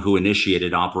the one who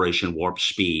initiated Operation Warp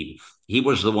Speed. He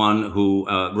was the one who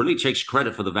really takes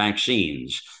credit for the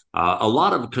vaccines. A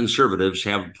lot of conservatives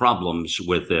have problems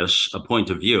with this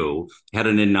point of view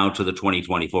heading in now to the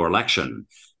 2024 election.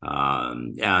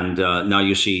 And now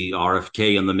you see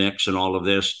RFK in the mix and all of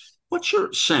this. What's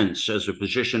your sense as a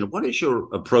physician? What is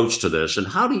your approach to this? And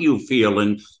how do you feel?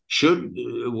 And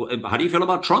how do you feel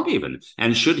about Trump even?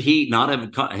 And should he not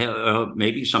have,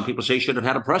 maybe some people say should have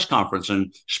had a press conference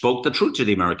and spoke the truth to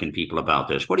the American people about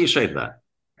this? What do you say to that?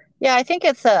 Yeah, I think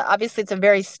obviously it's a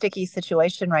very sticky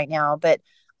situation right now, but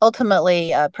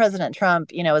ultimately President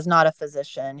Trump, is not a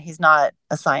physician. He's not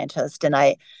a scientist. And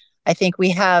I think we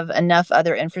have enough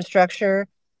other infrastructure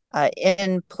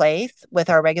in place with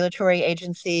our regulatory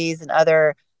agencies and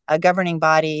other governing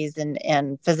bodies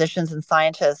and physicians and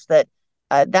scientists that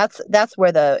that's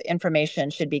where the information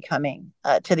should be coming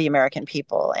to the American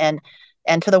people and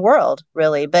to the world,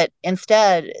 really. But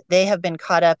instead, they have been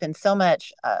caught up in so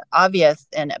much obvious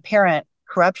and apparent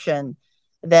corruption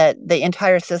that the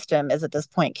entire system is at this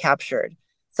point captured.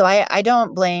 So I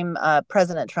don't blame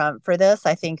President Trump for this.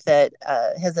 I think that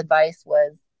his advice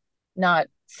was not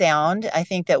sound. I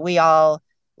think that we all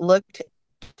looked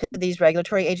to these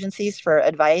regulatory agencies for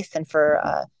advice and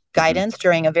for guidance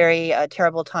during a very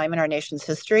terrible time in our nation's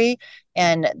history,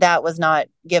 and that was not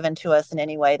given to us in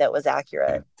any way that was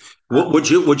accurate. Would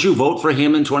you vote for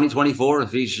him in 2024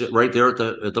 if he's right there at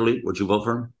the lead? Would you vote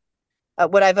for him?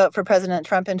 Would I vote for President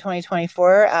Trump in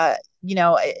 2024?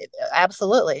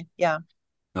 Absolutely, yeah.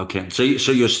 Okay, so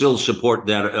you still support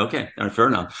that? Okay, fair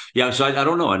enough. Yeah, so I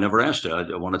don't know. I never asked it.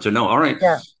 I wanted to know. All right,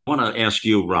 yeah. I want to ask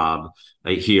you, Rob,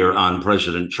 here on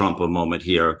President Trump a moment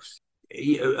here.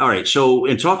 All right, so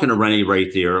in talking to Rennie right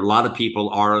there, a lot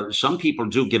of some people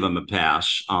do give him a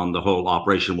pass on the whole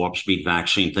Operation Warp Speed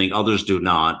vaccine thing. Others do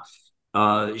not.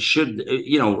 And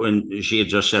she had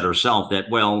just said herself that,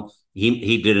 well,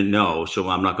 he didn't know, so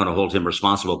I'm not going to hold him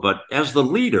responsible. But as the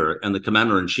leader and the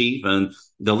commander in chief and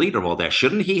the leader of all that,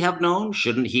 shouldn't he have known?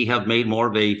 Shouldn't he have made more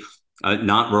of a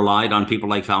not relied on people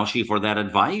like Fauci for that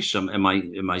advice? Am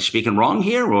I speaking wrong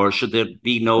here, or should there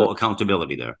be no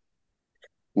accountability there?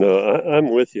 No,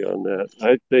 I'm with you on that.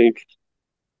 I think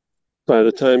by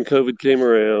the time COVID came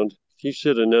around, he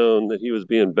should have known that he was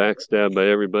being backstabbed by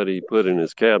everybody he put in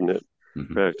his cabinet,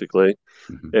 practically,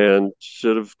 and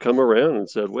should have come around and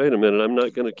said, wait a minute, I'm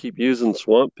not going to keep using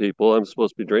swamp people. I'm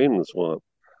supposed to be draining the swamp.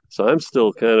 So I'm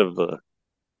still kind of,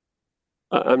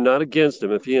 I'm not against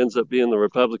him. If he ends up being the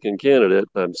Republican candidate,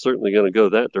 I'm certainly going to go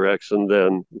that direction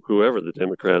than whoever the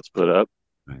Democrats put up.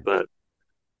 Right. But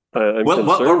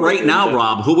well, right now,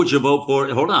 Rob, who would you vote for?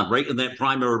 Hold on, right in that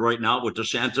primary right now with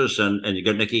DeSantis and you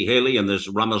got Nikki Haley and this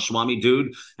Ramaswamy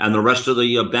dude and the rest of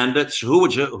the bandits. Who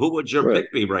would your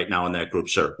pick be right now in that group,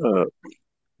 sir?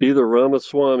 Either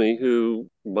Ramaswamy, who,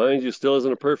 mind you, still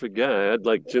isn't a perfect guy. I'd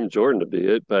like Jim Jordan to be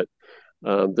it, but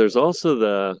there's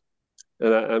also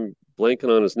I'm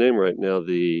blanking on his name right now,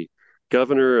 the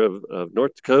governor of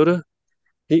North Dakota.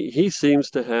 He seems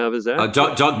to have his Doug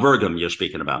Burgum you're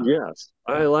speaking about. Yes,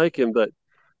 I like him, but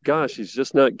gosh, he's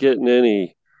just not getting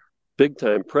any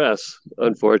big-time press,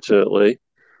 unfortunately.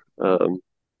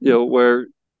 Where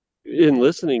in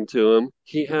listening to him,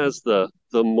 he has the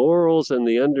morals and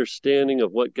the understanding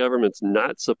of what government's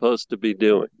not supposed to be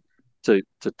doing to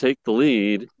take the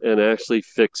lead and actually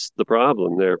fix the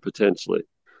problem there, potentially.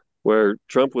 Where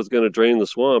Trump was going to drain the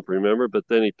swamp, remember? But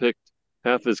then he picked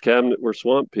half his cabinet were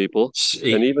swamp people.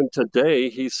 And even today,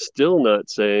 he's still not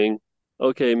saying,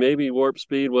 okay, maybe warp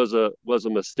speed was a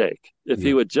mistake. If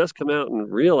he would just come out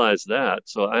and realize that.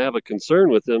 So I have a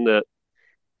concern with him that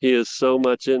he is so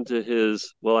much into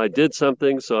his, well, I did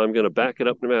something, so I'm going to back it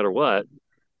up no matter what.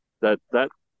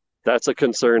 That's a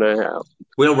concern I have.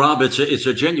 Well, Rob, it's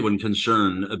a genuine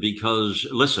concern because,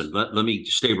 listen, let me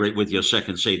stay right with you a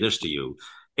second, say this to you.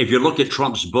 If you look at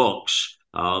Trump's books,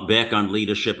 back on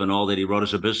leadership and all that he wrote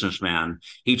as a businessman.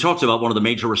 He talks about one of the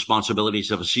major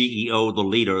responsibilities of a CEO, the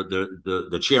leader,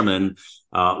 the chairman,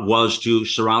 was to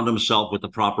surround himself with the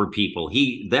proper people.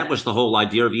 That was the whole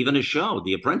idea of even his show,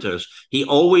 The Apprentice. He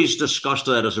always discussed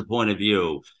that as a point of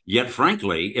view. Yet,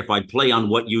 frankly, if I play on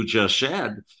what you just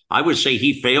said, I would say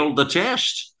he failed the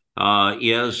test.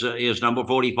 Is number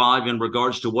 45 in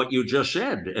regards to what you just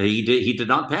said. He did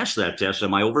not pass that test.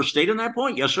 Am I overstating that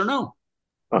point? Yes or no?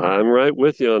 I'm right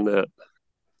with you on that.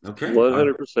 Okay.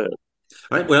 100%.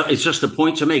 All right. Well, it's just a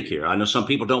point to make here. I know some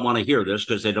people don't want to hear this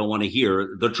because they don't want to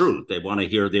hear the truth. They want to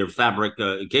hear their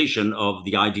fabrication of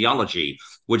the ideology,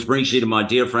 which brings you to my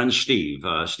dear friend, Steve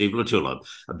LaTulippe,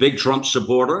 a big Trump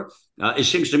supporter. It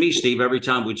seems to me, Steve, every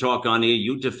time we talk on here,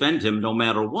 you defend him no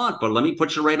matter what. But let me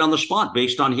put you right on the spot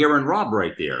based on hearing Rob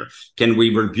right there. Can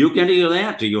we rebuke any of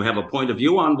that? Do you have a point of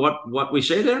view on what we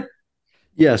say there?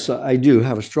 Yes, I do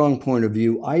have a strong point of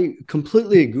view. I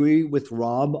completely agree with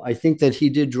Rob. I think that he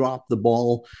did drop the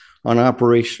ball on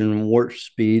Operation Warp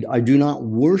Speed. I do not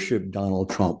worship Donald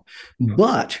Trump,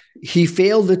 but he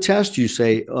failed the test, you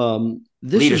say.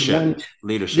 Leadership.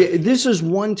 This is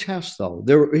one test, though.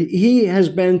 He has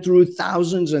been through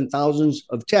thousands and thousands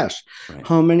of tests. Right.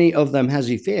 How many of them has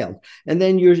he failed? And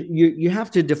then you have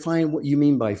to define what you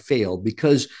mean by failed,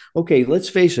 because, okay, let's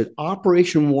face it,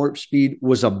 Operation Warp Speed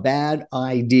was a bad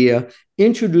idea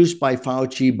introduced by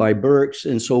Fauci, by Birx,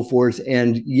 and so forth.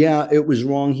 And yeah, it was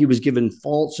wrong. He was given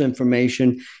false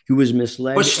information. He was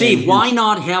misled. But Steve, why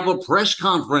not have a press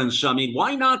conference? I mean,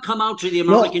 why not come out to the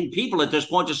American people at this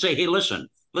point to say, hey, listen,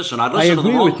 I listen to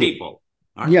the wrong people.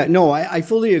 Right. Yeah, no, I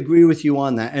fully agree with you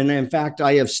on that. And in fact,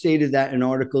 I have stated that in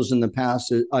articles in the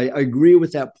past. I agree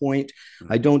with that point.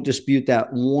 I don't dispute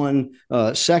that one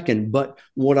second. But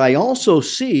what I also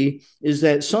see is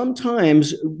that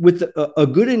sometimes with a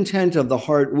good intent of the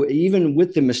heart, even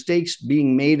with the mistakes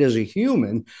being made as a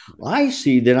human, I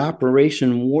see that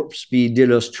Operation Warp Speed did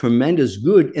us tremendous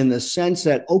good in the sense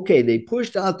that, okay, they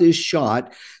pushed out this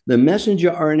shot. The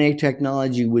messenger RNA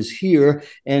technology was here.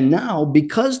 And now,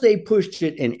 because they pushed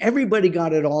it and everybody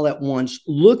got it all at once,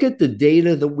 look at the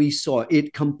data that we saw.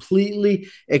 It completely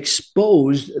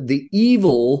exposed the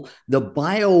evil, the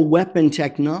bioweapon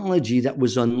technology that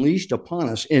was unleashed upon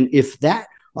us. And if that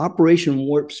Operation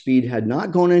Warp Speed had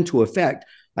not gone into effect,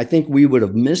 I think we would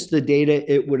have missed the data.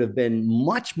 It would have been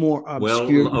much more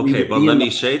obscure. Well, okay, but let me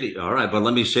say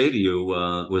to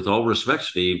you, with all respect,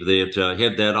 Steve, that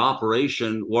had that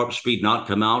Operation Warp Speed not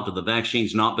come out and the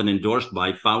vaccine's not been endorsed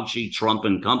by Fauci, Trump,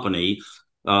 and company,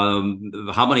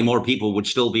 how many more people would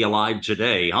still be alive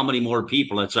today? How many more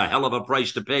people? It's a hell of a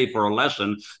price to pay for a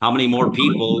lesson. How many more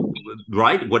people,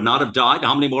 right, would not have died?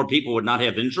 How many more people would not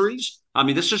have injuries? I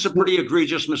mean, this is a pretty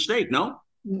egregious mistake, no?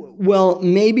 Well,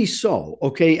 maybe so.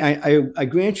 Okay, I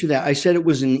grant you that. I said it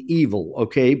was an evil.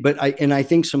 Okay, but I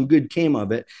think some good came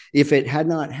of it. If it had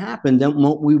not happened, then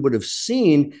what we would have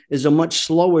seen is a much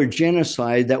slower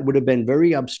genocide that would have been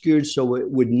very obscured, so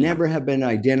it would never have been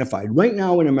identified. Right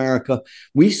now in America,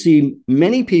 we see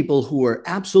many people who are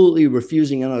absolutely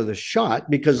refusing another shot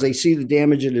because they see the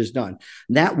damage it has done.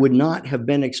 That would not have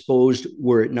been exposed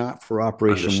were it not for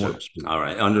Operation Warp Speed. All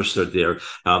right, understood there.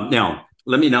 Now,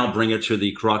 let me now bring it to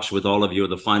the crux with all of you,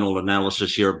 the final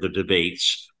analysis here of the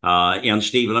debates. And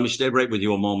Steve, let me stay right with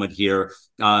you a moment here.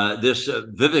 This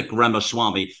Vivek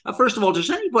Ramaswamy. First of all, does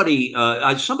anybody,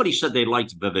 somebody said they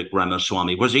liked Vivek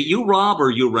Ramaswamy. Was it you, Rob, or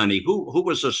you, Rennie? Who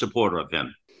was a supporter of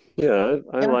him? Yeah,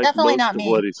 I like definitely most of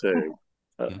what he's saying.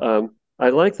 I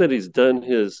like that he's done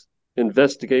his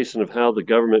investigation of how the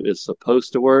government is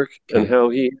supposed to work and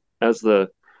how he, as the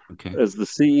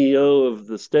CEO of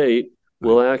the state,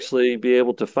 will actually be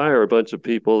able to fire a bunch of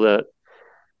people that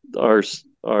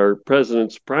our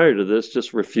presidents prior to this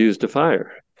just refused to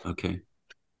fire. Okay.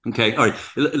 All right.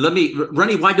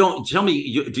 Rennie, tell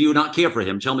me, do you not care for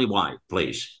him? Tell me why,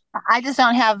 please. I just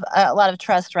don't have a lot of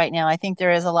trust right now. I think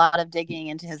there is a lot of digging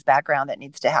into his background that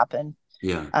needs to happen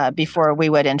before we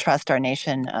would entrust our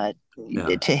nation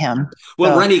to him.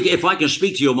 Well, Rennie, if I can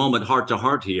speak to you a moment, heart to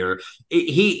heart here,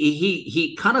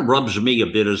 he kind of rubs me a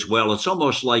bit as well. It's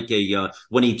almost like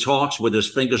when he talks with his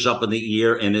fingers up in the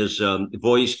ear and his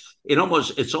voice,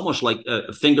 it's almost like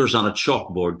fingers on a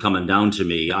chalkboard coming down to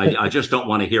me. I just don't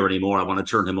want to hear anymore. I want to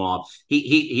turn him off.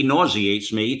 He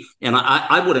nauseates me, and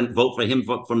I wouldn't vote for him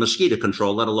for mosquito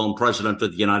control, let alone president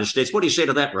of the United States. What do you say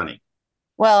to that, Rennie?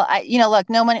 Well, look,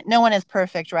 no one is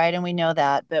perfect, right? And we know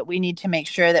that, but we need to make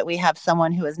sure that we have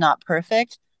someone who is not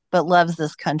perfect, but loves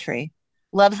this country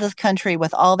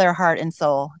with all their heart and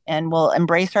soul, and will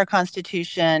embrace our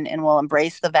Constitution and will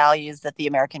embrace the values that the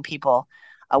American people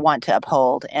want to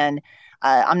uphold. And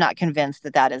I'm not convinced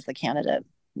that is the candidate.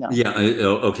 No. Yeah.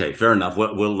 Okay. Fair enough.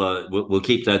 We'll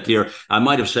keep that there. I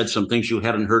might have said some things you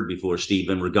hadn't heard before, Steve,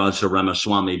 in regards to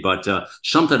Ramaswamy, but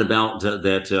something about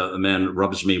that man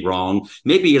rubs me wrong.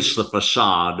 Maybe it's the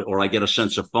facade, or I get a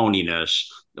sense of phoniness,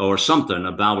 or something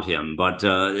about him, but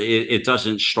it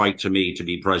doesn't strike to me to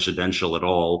be presidential at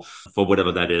all, for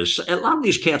whatever that is. A lot of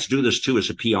these cats do this too as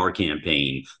a PR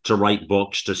campaign, to write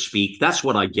books, to speak. That's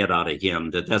what I get out of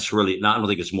him. That's really, I don't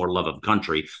think it's more love of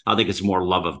country. I think it's more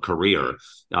love of career.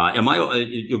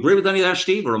 You agree with any of that,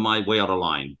 Steve, or am I way out of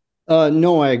line?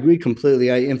 No, I agree completely.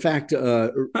 In fact,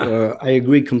 I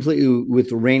agree completely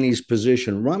with Rainey's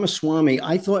position. Ramaswamy,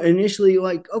 I thought initially,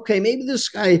 like, okay, maybe this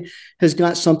guy has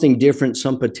got something different,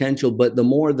 some potential. But the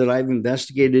more that I've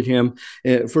investigated him,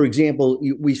 for example,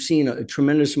 we've seen a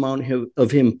tremendous amount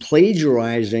of him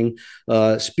plagiarizing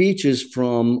speeches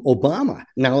from Obama.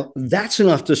 Now, that's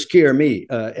enough to scare me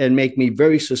and make me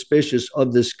very suspicious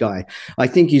of this guy. I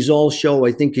think he's all show.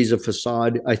 I think he's a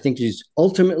facade. I think he's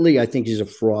a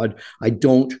fraud. I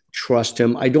don't trust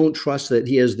him. I don't trust that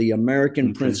he has the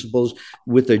American principles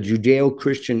with a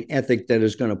Judeo-Christian ethic that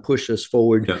is going to push us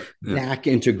forward back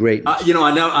into greatness.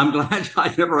 I'm glad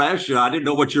I never asked you. I didn't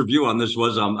know what your view on this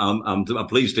was. I'm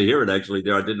pleased to hear it, actually,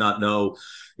 there. I did not know.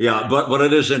 Yeah, but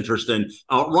it is interesting.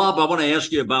 Rob, I want to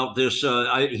ask you about this.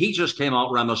 He just came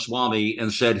out, Ramaswamy,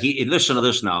 and said listen to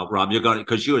this now, Rob, you're going to,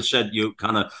 because you had said you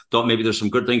kind of thought maybe there's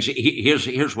some good things.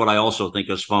 Here's what I also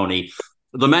think is phony.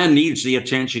 The man needs the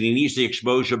attention. He needs the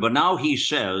exposure. But now he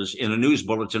says in a news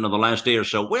bulletin of the last day or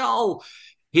so, well,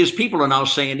 his people are now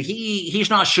saying he's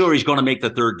not sure he's going to make the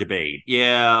third debate.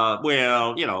 Yeah,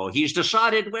 well, he's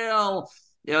decided, that,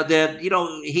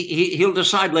 he'll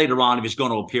decide later on if he's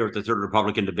going to appear at the third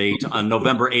Republican debate on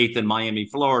November 8th in Miami,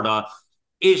 Florida.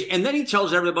 And then he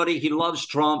tells everybody he loves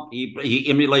Trump. He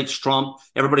emulates Trump.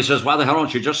 Everybody says, why the hell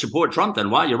don't you just support Trump then?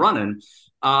 Why are you running?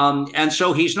 And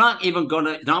so he's not even going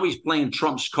to, now he's playing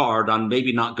Trump's card on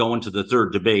maybe not going to the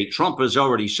third debate. Trump has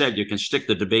already said you can stick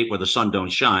the debate where the sun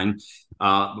don't shine,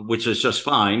 which is just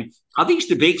fine. Are these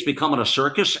debates becoming a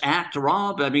circus act,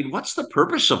 Rob? I mean, what's the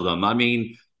purpose of them? I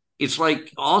mean, it's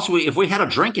like, also, if we had a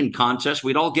drinking contest,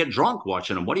 we'd all get drunk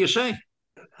watching them. What do you say?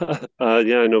 Yeah,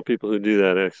 I know people who do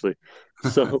that, actually.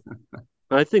 So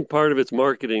I think part of it's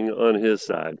marketing on his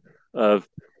side of,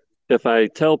 if I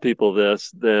tell people this,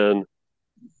 then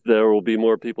there will be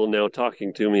more people now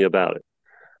talking to me about it.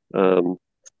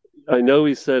 I know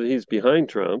he said he's behind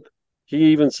Trump.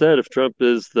 He even said if Trump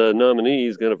is the nominee,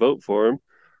 he's going to vote for him.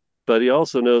 But he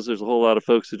also knows there's a whole lot of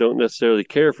folks who don't necessarily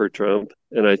care for Trump.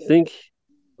 And I think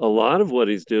a lot of what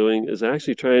he's doing is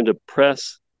actually trying to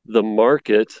press the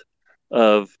market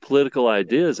of political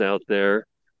ideas out there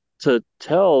to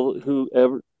tell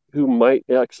whoever who might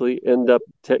actually end up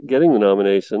getting the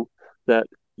nomination that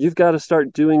you've got to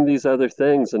start doing these other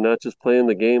things and not just playing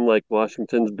the game like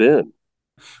Washington's been.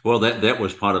 Well, that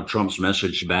was part of Trump's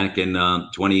message back in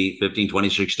 2015,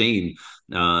 2016.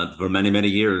 For many, many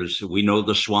years, we know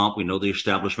the swamp, we know the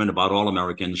establishment, about all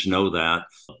Americans know that.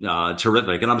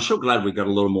 Terrific. And I'm so glad we got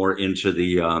a little more into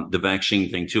the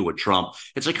vaccine thing, too, with Trump.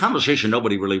 It's a conversation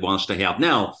nobody really wants to have.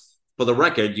 Now, for the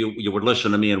record, you would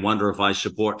listen to me and wonder if I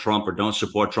support Trump or don't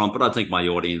support Trump, but I think my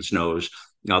audience knows.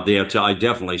 I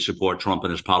definitely support Trump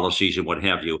and his policies and what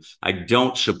have you. I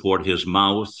don't support his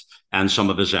mouth and some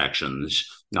of his actions.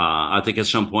 I think at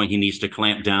some point he needs to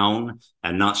clamp down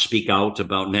and not speak out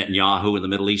about Netanyahu in the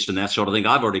Middle East and that sort of thing.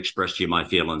 I've already expressed to you my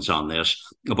feelings on this,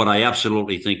 but I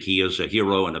absolutely think he is a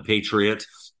hero and a patriot.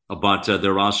 But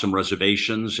there are some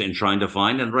reservations in trying to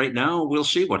find. And right now, we'll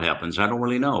see what happens. I don't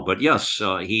really know. But yes,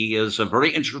 he is a very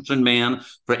interesting man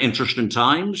for interesting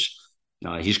times.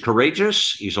 He's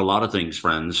courageous. He's a lot of things,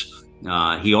 friends.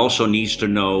 He also needs to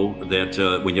know that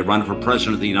when you run for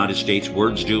president of the United States,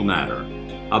 words do matter.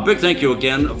 A big thank you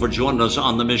again for joining us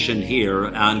on the mission here,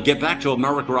 and get back to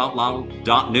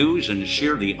AmericaOutloud.news and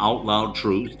share the out loud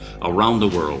truth around the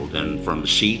world and from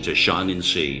sea to shining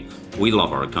sea. We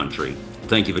love our country.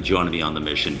 Thank you for joining me on the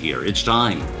mission here. It's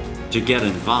time to get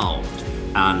involved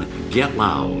and get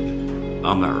loud,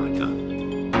 America.